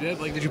day. You did?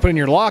 Like, did you put it in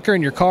your locker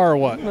in your car or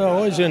what?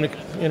 No, it was in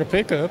a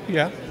pickup,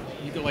 yeah.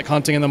 You go like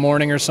hunting in the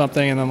morning or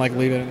something and then like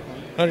leave it?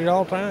 Hunted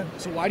all the time.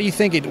 So why do you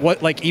think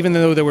even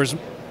though there was,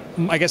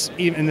 I guess,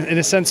 even in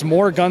a sense,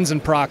 more guns in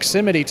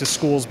proximity to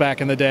schools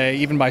back in the day,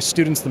 even by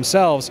students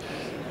themselves,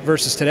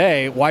 versus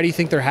today, why do you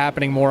think they're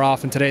happening more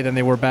often today than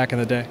they were back in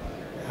the day?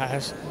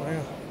 Well,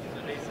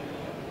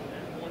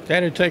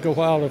 that'd take a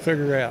while to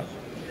figure out.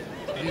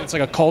 It's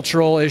like a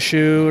cultural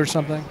issue or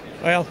something?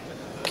 Well,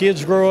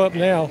 kids grow up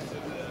now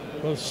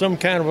with some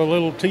kind of a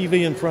little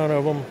TV in front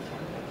of them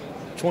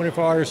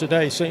 24 hours a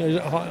day,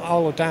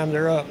 all the time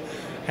they're up.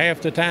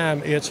 Half the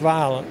time it's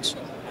violence.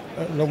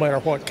 No matter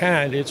what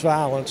kind, it's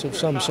violence of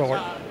some sort.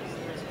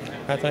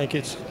 I think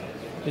it's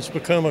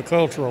become a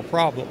cultural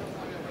problem.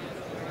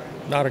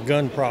 Not a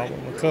gun problem,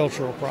 a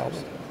cultural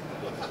problem.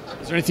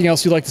 Is there anything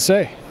else you'd like to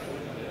say?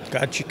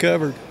 Got you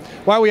covered.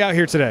 Why are we out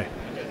here today?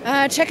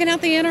 Checking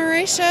out the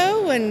NRA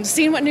show and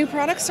seeing what new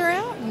products are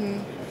out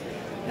and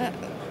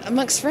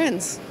amongst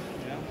friends.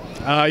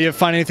 You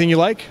find anything you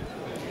like?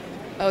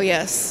 Oh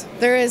yes,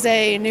 there is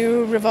a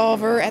new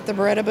revolver at the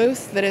Beretta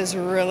booth that is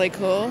really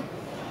cool.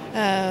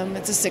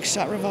 It's a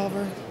 6-shot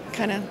revolver.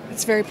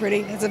 It's very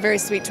pretty. It's a very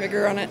sweet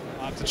trigger on it.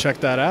 I'll have to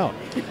check that out.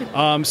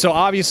 So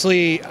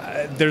obviously,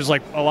 there's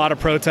like a lot of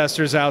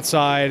protesters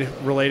outside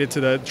related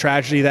to the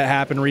tragedy that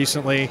happened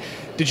recently.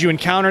 Did you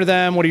encounter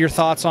them? What are your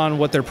thoughts on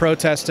what they're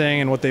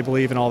protesting and what they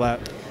believe and all that?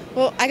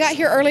 Well, I got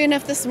here early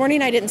enough this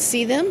morning. I didn't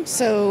see them,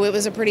 so it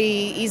was a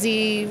pretty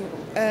easy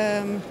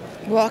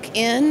walk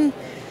in.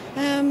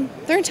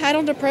 They're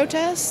entitled to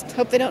protest.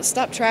 Hope they don't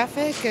stop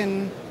traffic,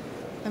 and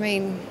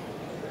I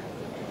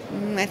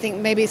think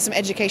maybe some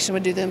education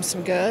would do them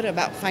some good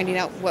about finding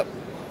out what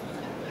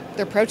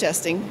they're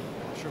protesting.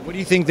 Sure. What do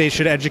you think they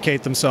should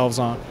educate themselves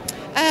on?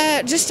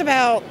 Just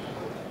about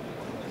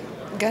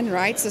gun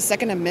rights, the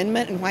Second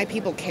Amendment, and why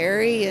people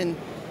carry, and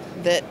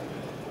that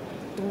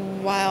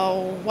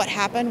while what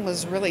happened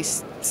was really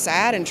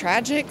sad and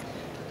tragic,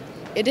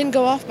 it didn't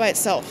go off by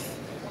itself.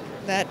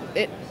 That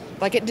it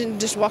didn't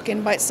just walk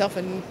in by itself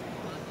and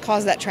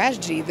cause that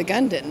tragedy. The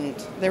gun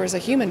didn't. There was a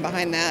human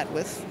behind that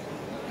with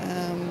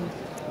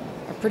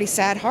a pretty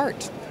sad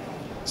heart.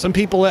 Some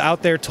people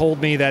out there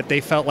told me that they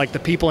felt like the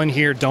people in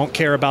here don't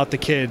care about the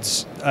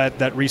kids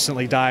that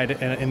recently died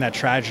in that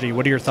tragedy.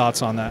 What are your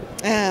thoughts on that?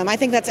 I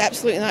think that's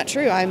absolutely not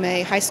true. I'm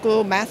a high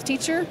school math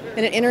teacher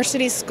in an inner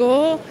city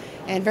school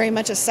and very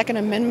much a Second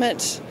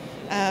Amendment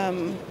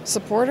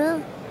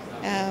supporter.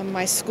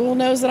 My school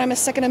knows that I'm a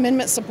Second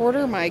Amendment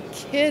supporter. My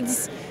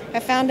kids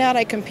have found out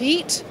I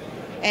compete,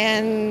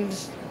 and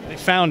they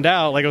found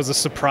out like it was a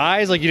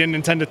surprise, like you didn't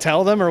intend to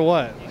tell them, or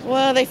what?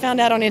 Well, they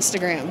found out on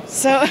Instagram.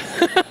 So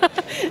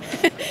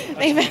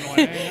they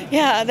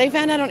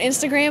found out on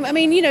Instagram.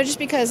 Just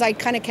because I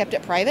kind of kept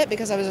it private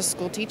because I was a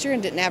school teacher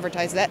and didn't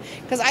advertise that,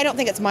 because I don't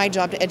think it's my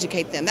job to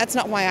educate them. That's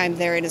not why I'm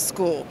there in a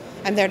school.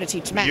 I'm there to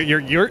teach math.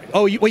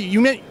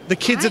 You meant the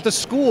kids at the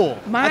school.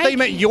 I thought you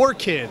meant your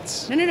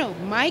kids. No.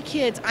 My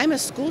kids, I'm a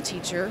school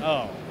teacher.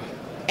 Oh.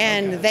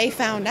 And they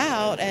found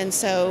out, and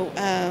so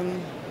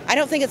I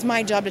don't think it's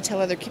my job to tell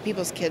other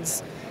people's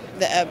kids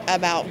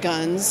about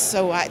guns.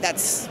 So I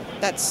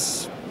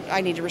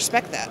need to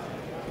respect that.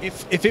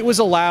 If it was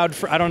allowed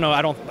for,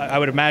 I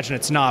would imagine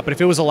it's not, but if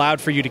it was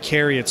allowed for you to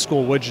carry at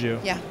school, would you?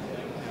 Yeah.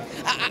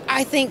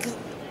 I think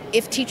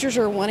if teachers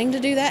are wanting to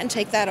do that and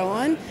take that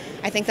on,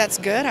 I think that's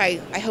good. I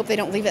hope they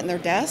don't leave it in their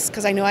desk,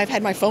 because I know I've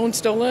had my phone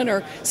stolen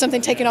or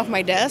something taken off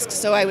my desk,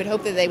 so I would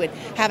hope that they would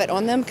have it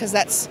on them, because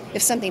that's,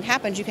 if something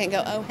happens, you can't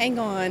go, oh, hang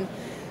on,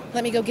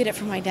 let me go get it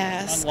from my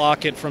desk.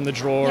 Unlock it from the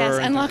drawer.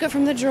 Yes, unlock it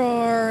from the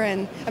drawer,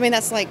 and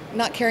that's like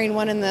not carrying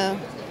one in the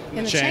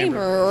chamber,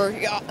 or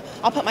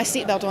I'll put my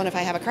seatbelt on if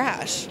I have a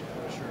crash.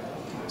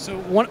 So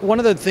one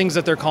of the things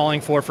that they're calling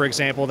for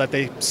example, that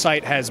they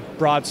cite has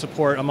broad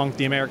support among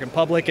the American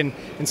public, and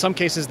in some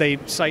cases they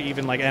cite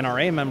even like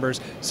NRA members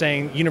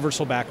saying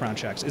universal background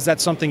checks. Is that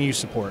something you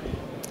support?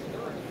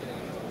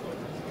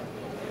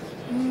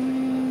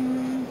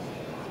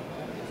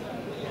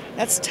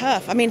 That's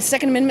tough.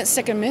 Second Amendment,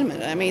 Second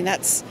Amendment.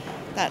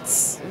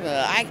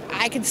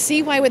 I could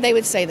see why they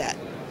would say that.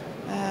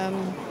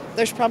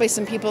 There's probably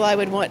some people I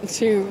would want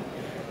to,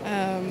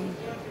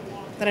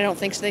 that I don't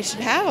think they should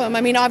have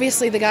them.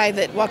 Obviously the guy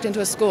that walked into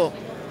a school,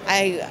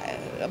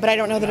 but I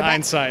don't know that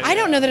I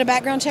don't know that a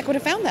background check would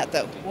have found that,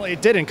 though. Well,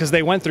 it didn't, because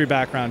they went through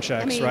background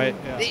checks, right?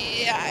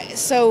 Yeah.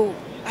 So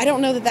I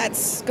don't know that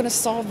that's going to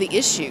solve the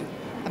issue.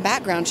 A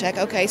background check,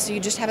 okay, so you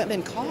just haven't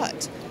been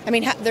caught.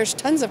 There's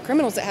tons of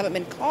criminals that haven't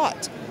been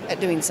caught at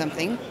doing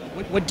something.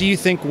 What do you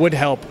think would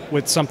help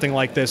with something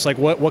like this? Like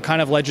what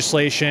kind of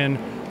legislation,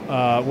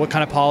 what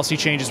kind of policy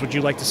changes would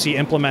you like to see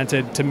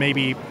implemented to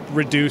maybe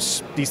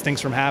reduce these things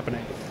from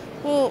happening?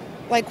 Well,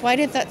 like why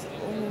didn't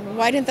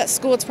that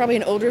school, it's probably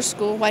an older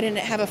school, why didn't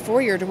it have a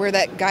foyer to where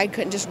that guy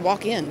couldn't just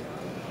walk in?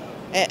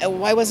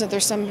 Why wasn't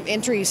there some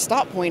entry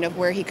stop point of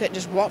where he couldn't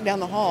just walk down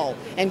the hall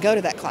and go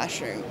to that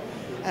classroom?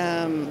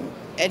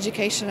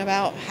 Education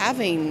about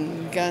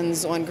having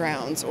guns on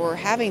grounds, or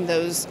having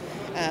those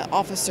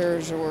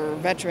officers or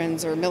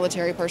veterans or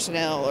military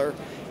personnel, or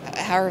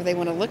however they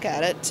want to look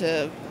at it,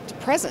 to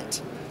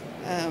present.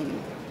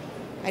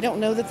 I don't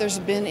know that there's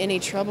been any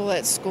trouble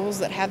at schools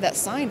that have that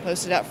sign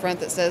posted out front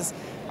that says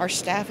our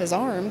staff is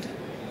armed.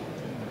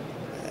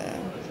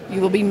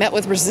 You will be met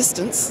with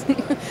resistance.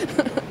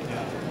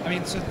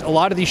 So a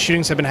lot of these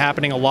shootings have been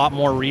happening a lot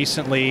more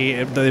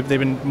recently. They've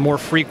been more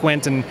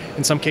frequent and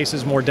in some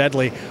cases more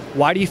deadly.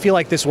 Why do you feel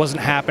like this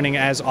wasn't happening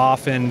as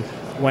often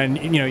when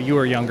you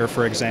were younger,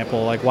 for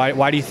example? Like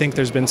why do you think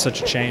there's been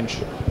such a change? I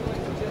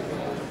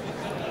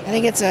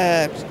think it's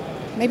a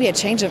maybe a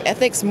change of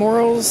ethics,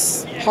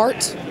 morals,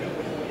 heart,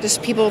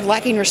 just people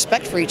lacking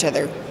respect for each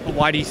other.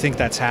 Why do you think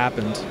that's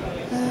happened?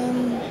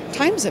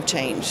 Times have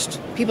changed.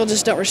 People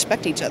just don't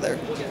respect each other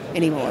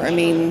anymore. I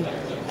mean,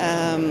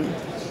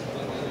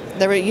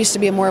 there used to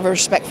be more of a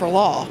respect for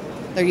law.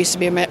 There used to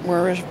be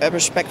more of a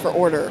respect for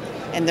order,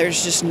 and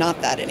there's just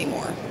not that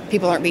anymore.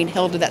 People aren't being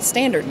held to that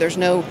standard. There's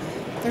no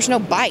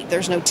bite.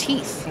 There's no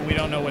teeth. We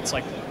don't know what's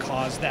like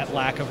caused that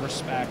lack of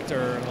respect,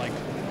 or like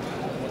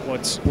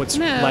what's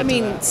no, led I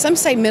mean, to that. some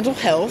say mental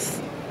health.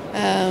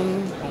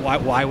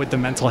 Why would the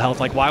mental health,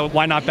 like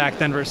why not back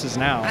then versus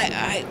now?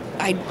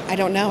 I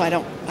don't know. I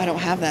don't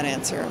have that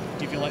answer.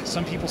 Do you feel like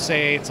some people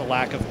say it's a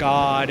lack of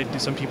God? Do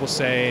some people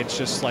say it's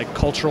just like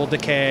cultural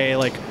decay?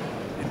 Like,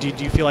 do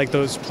you feel like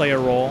those play a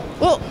role?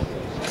 Well,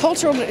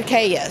 cultural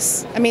decay,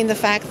 yes. I mean, the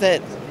fact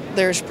that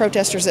there's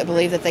protesters that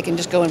believe that they can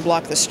just go and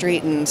block the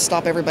street and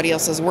stop everybody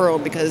else's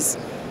world because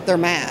they're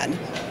mad.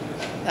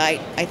 I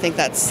think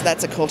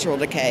that's a cultural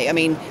decay. I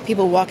mean,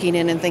 people walking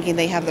in and thinking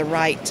they have the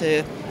right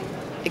to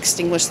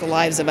extinguish the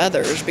lives of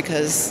others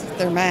because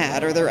they're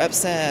mad or they're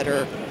upset,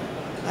 or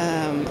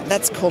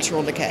that's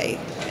cultural decay.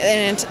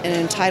 And an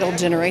entitled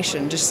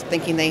generation just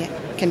thinking they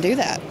can do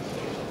that.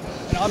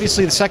 And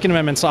obviously, the Second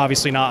Amendment's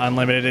obviously not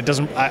unlimited. It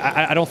doesn't.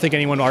 I don't think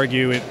anyone would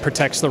argue it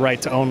protects the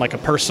right to own like a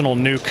personal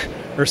nuke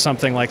or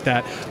something like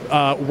that.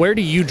 Where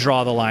do you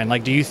draw the line?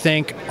 Like, do you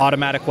think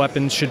automatic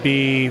weapons should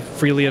be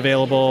freely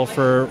available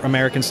for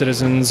American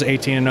citizens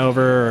 18 and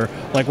over, or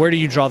like where do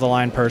you draw the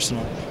line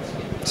personally?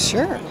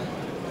 Sure.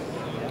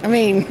 I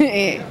mean,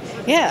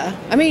 yeah.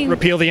 I mean,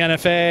 repeal the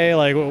NFA.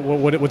 Like,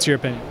 what's your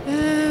opinion?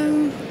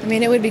 I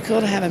mean, it would be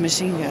cool to have a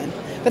machine gun,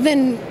 but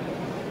then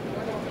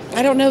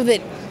I don't know that.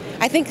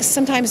 I think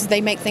sometimes they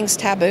make things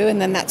taboo,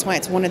 and then that's why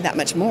it's wanted that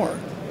much more.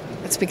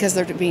 It's because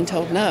they're being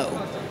told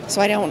no.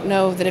 So I don't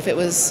know that if it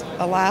was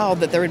allowed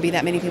that there would be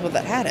that many people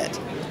that had it.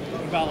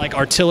 What about like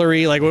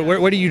artillery? Like,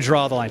 where do you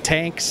draw the line?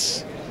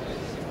 Tanks?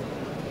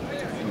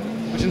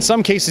 Which in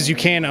some cases you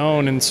can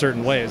own in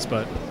certain ways,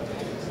 but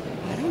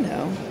I don't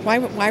know.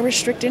 Why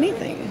restrict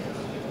anything?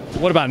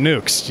 What about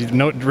nukes?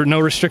 No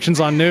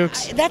restrictions on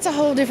nukes? That's a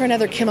whole different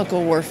other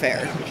chemical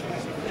warfare.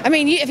 I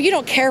mean, if you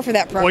don't care for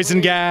that properly. Poison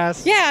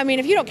gas? Yeah, I mean,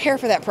 if you don't care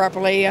for that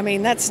properly, I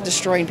mean, that's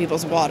destroying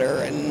people's water.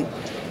 And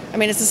I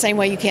mean, it's the same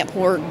way you can't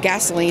pour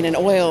gasoline and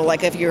oil,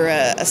 like if you're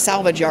a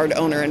salvage yard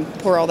owner and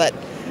pour all that,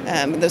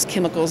 those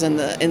chemicals in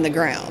the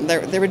ground.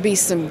 There would be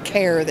some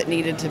care that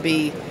needed to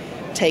be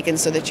taken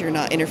so that you're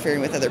not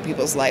interfering with other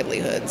people's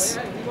livelihoods.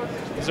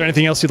 Is there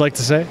anything else you'd like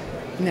to say?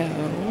 No.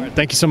 All right,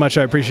 thank you so much.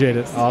 I appreciate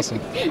it. Awesome.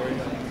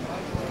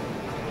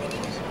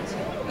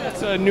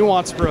 That's a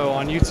Nuance Bro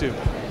on YouTube.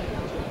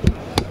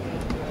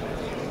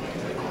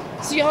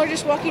 So y'all are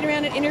just walking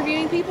around and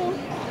interviewing people?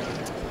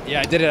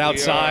 Yeah, I did it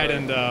outside,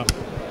 and I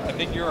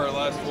think you're our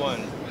last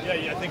one.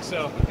 Yeah, I think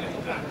so.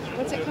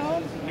 What's it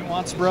called?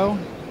 Nuance Bro.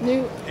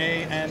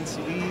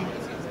 A-N-T-E.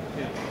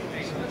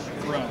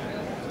 Bro.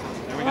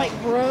 There we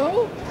like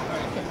bro?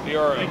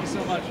 Thank you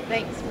so much.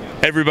 Thanks.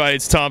 Hey everybody,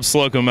 it's Tom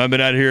Slocum. I've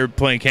been out here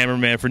playing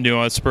cameraman for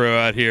Nuance Pro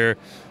out here.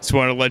 Just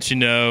wanted to let you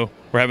know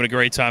we're having a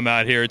great time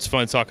out here. It's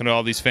fun talking to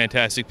all these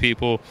fantastic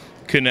people.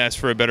 Couldn't ask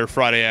for a better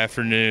Friday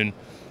afternoon.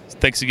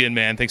 Thanks again,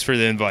 man. Thanks for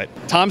the invite.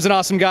 Tom's an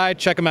awesome guy.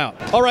 Check him out.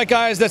 All right,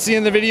 guys, that's the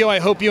end of the video. I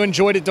hope you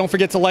enjoyed it. Don't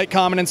forget to like,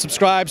 comment, and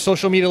subscribe.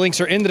 Social media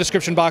links are in the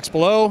description box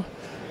below,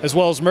 as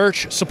well as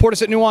merch. Support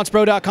us at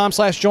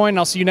nuancebro.com/join, and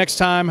I'll see you next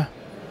time.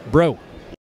 Bro.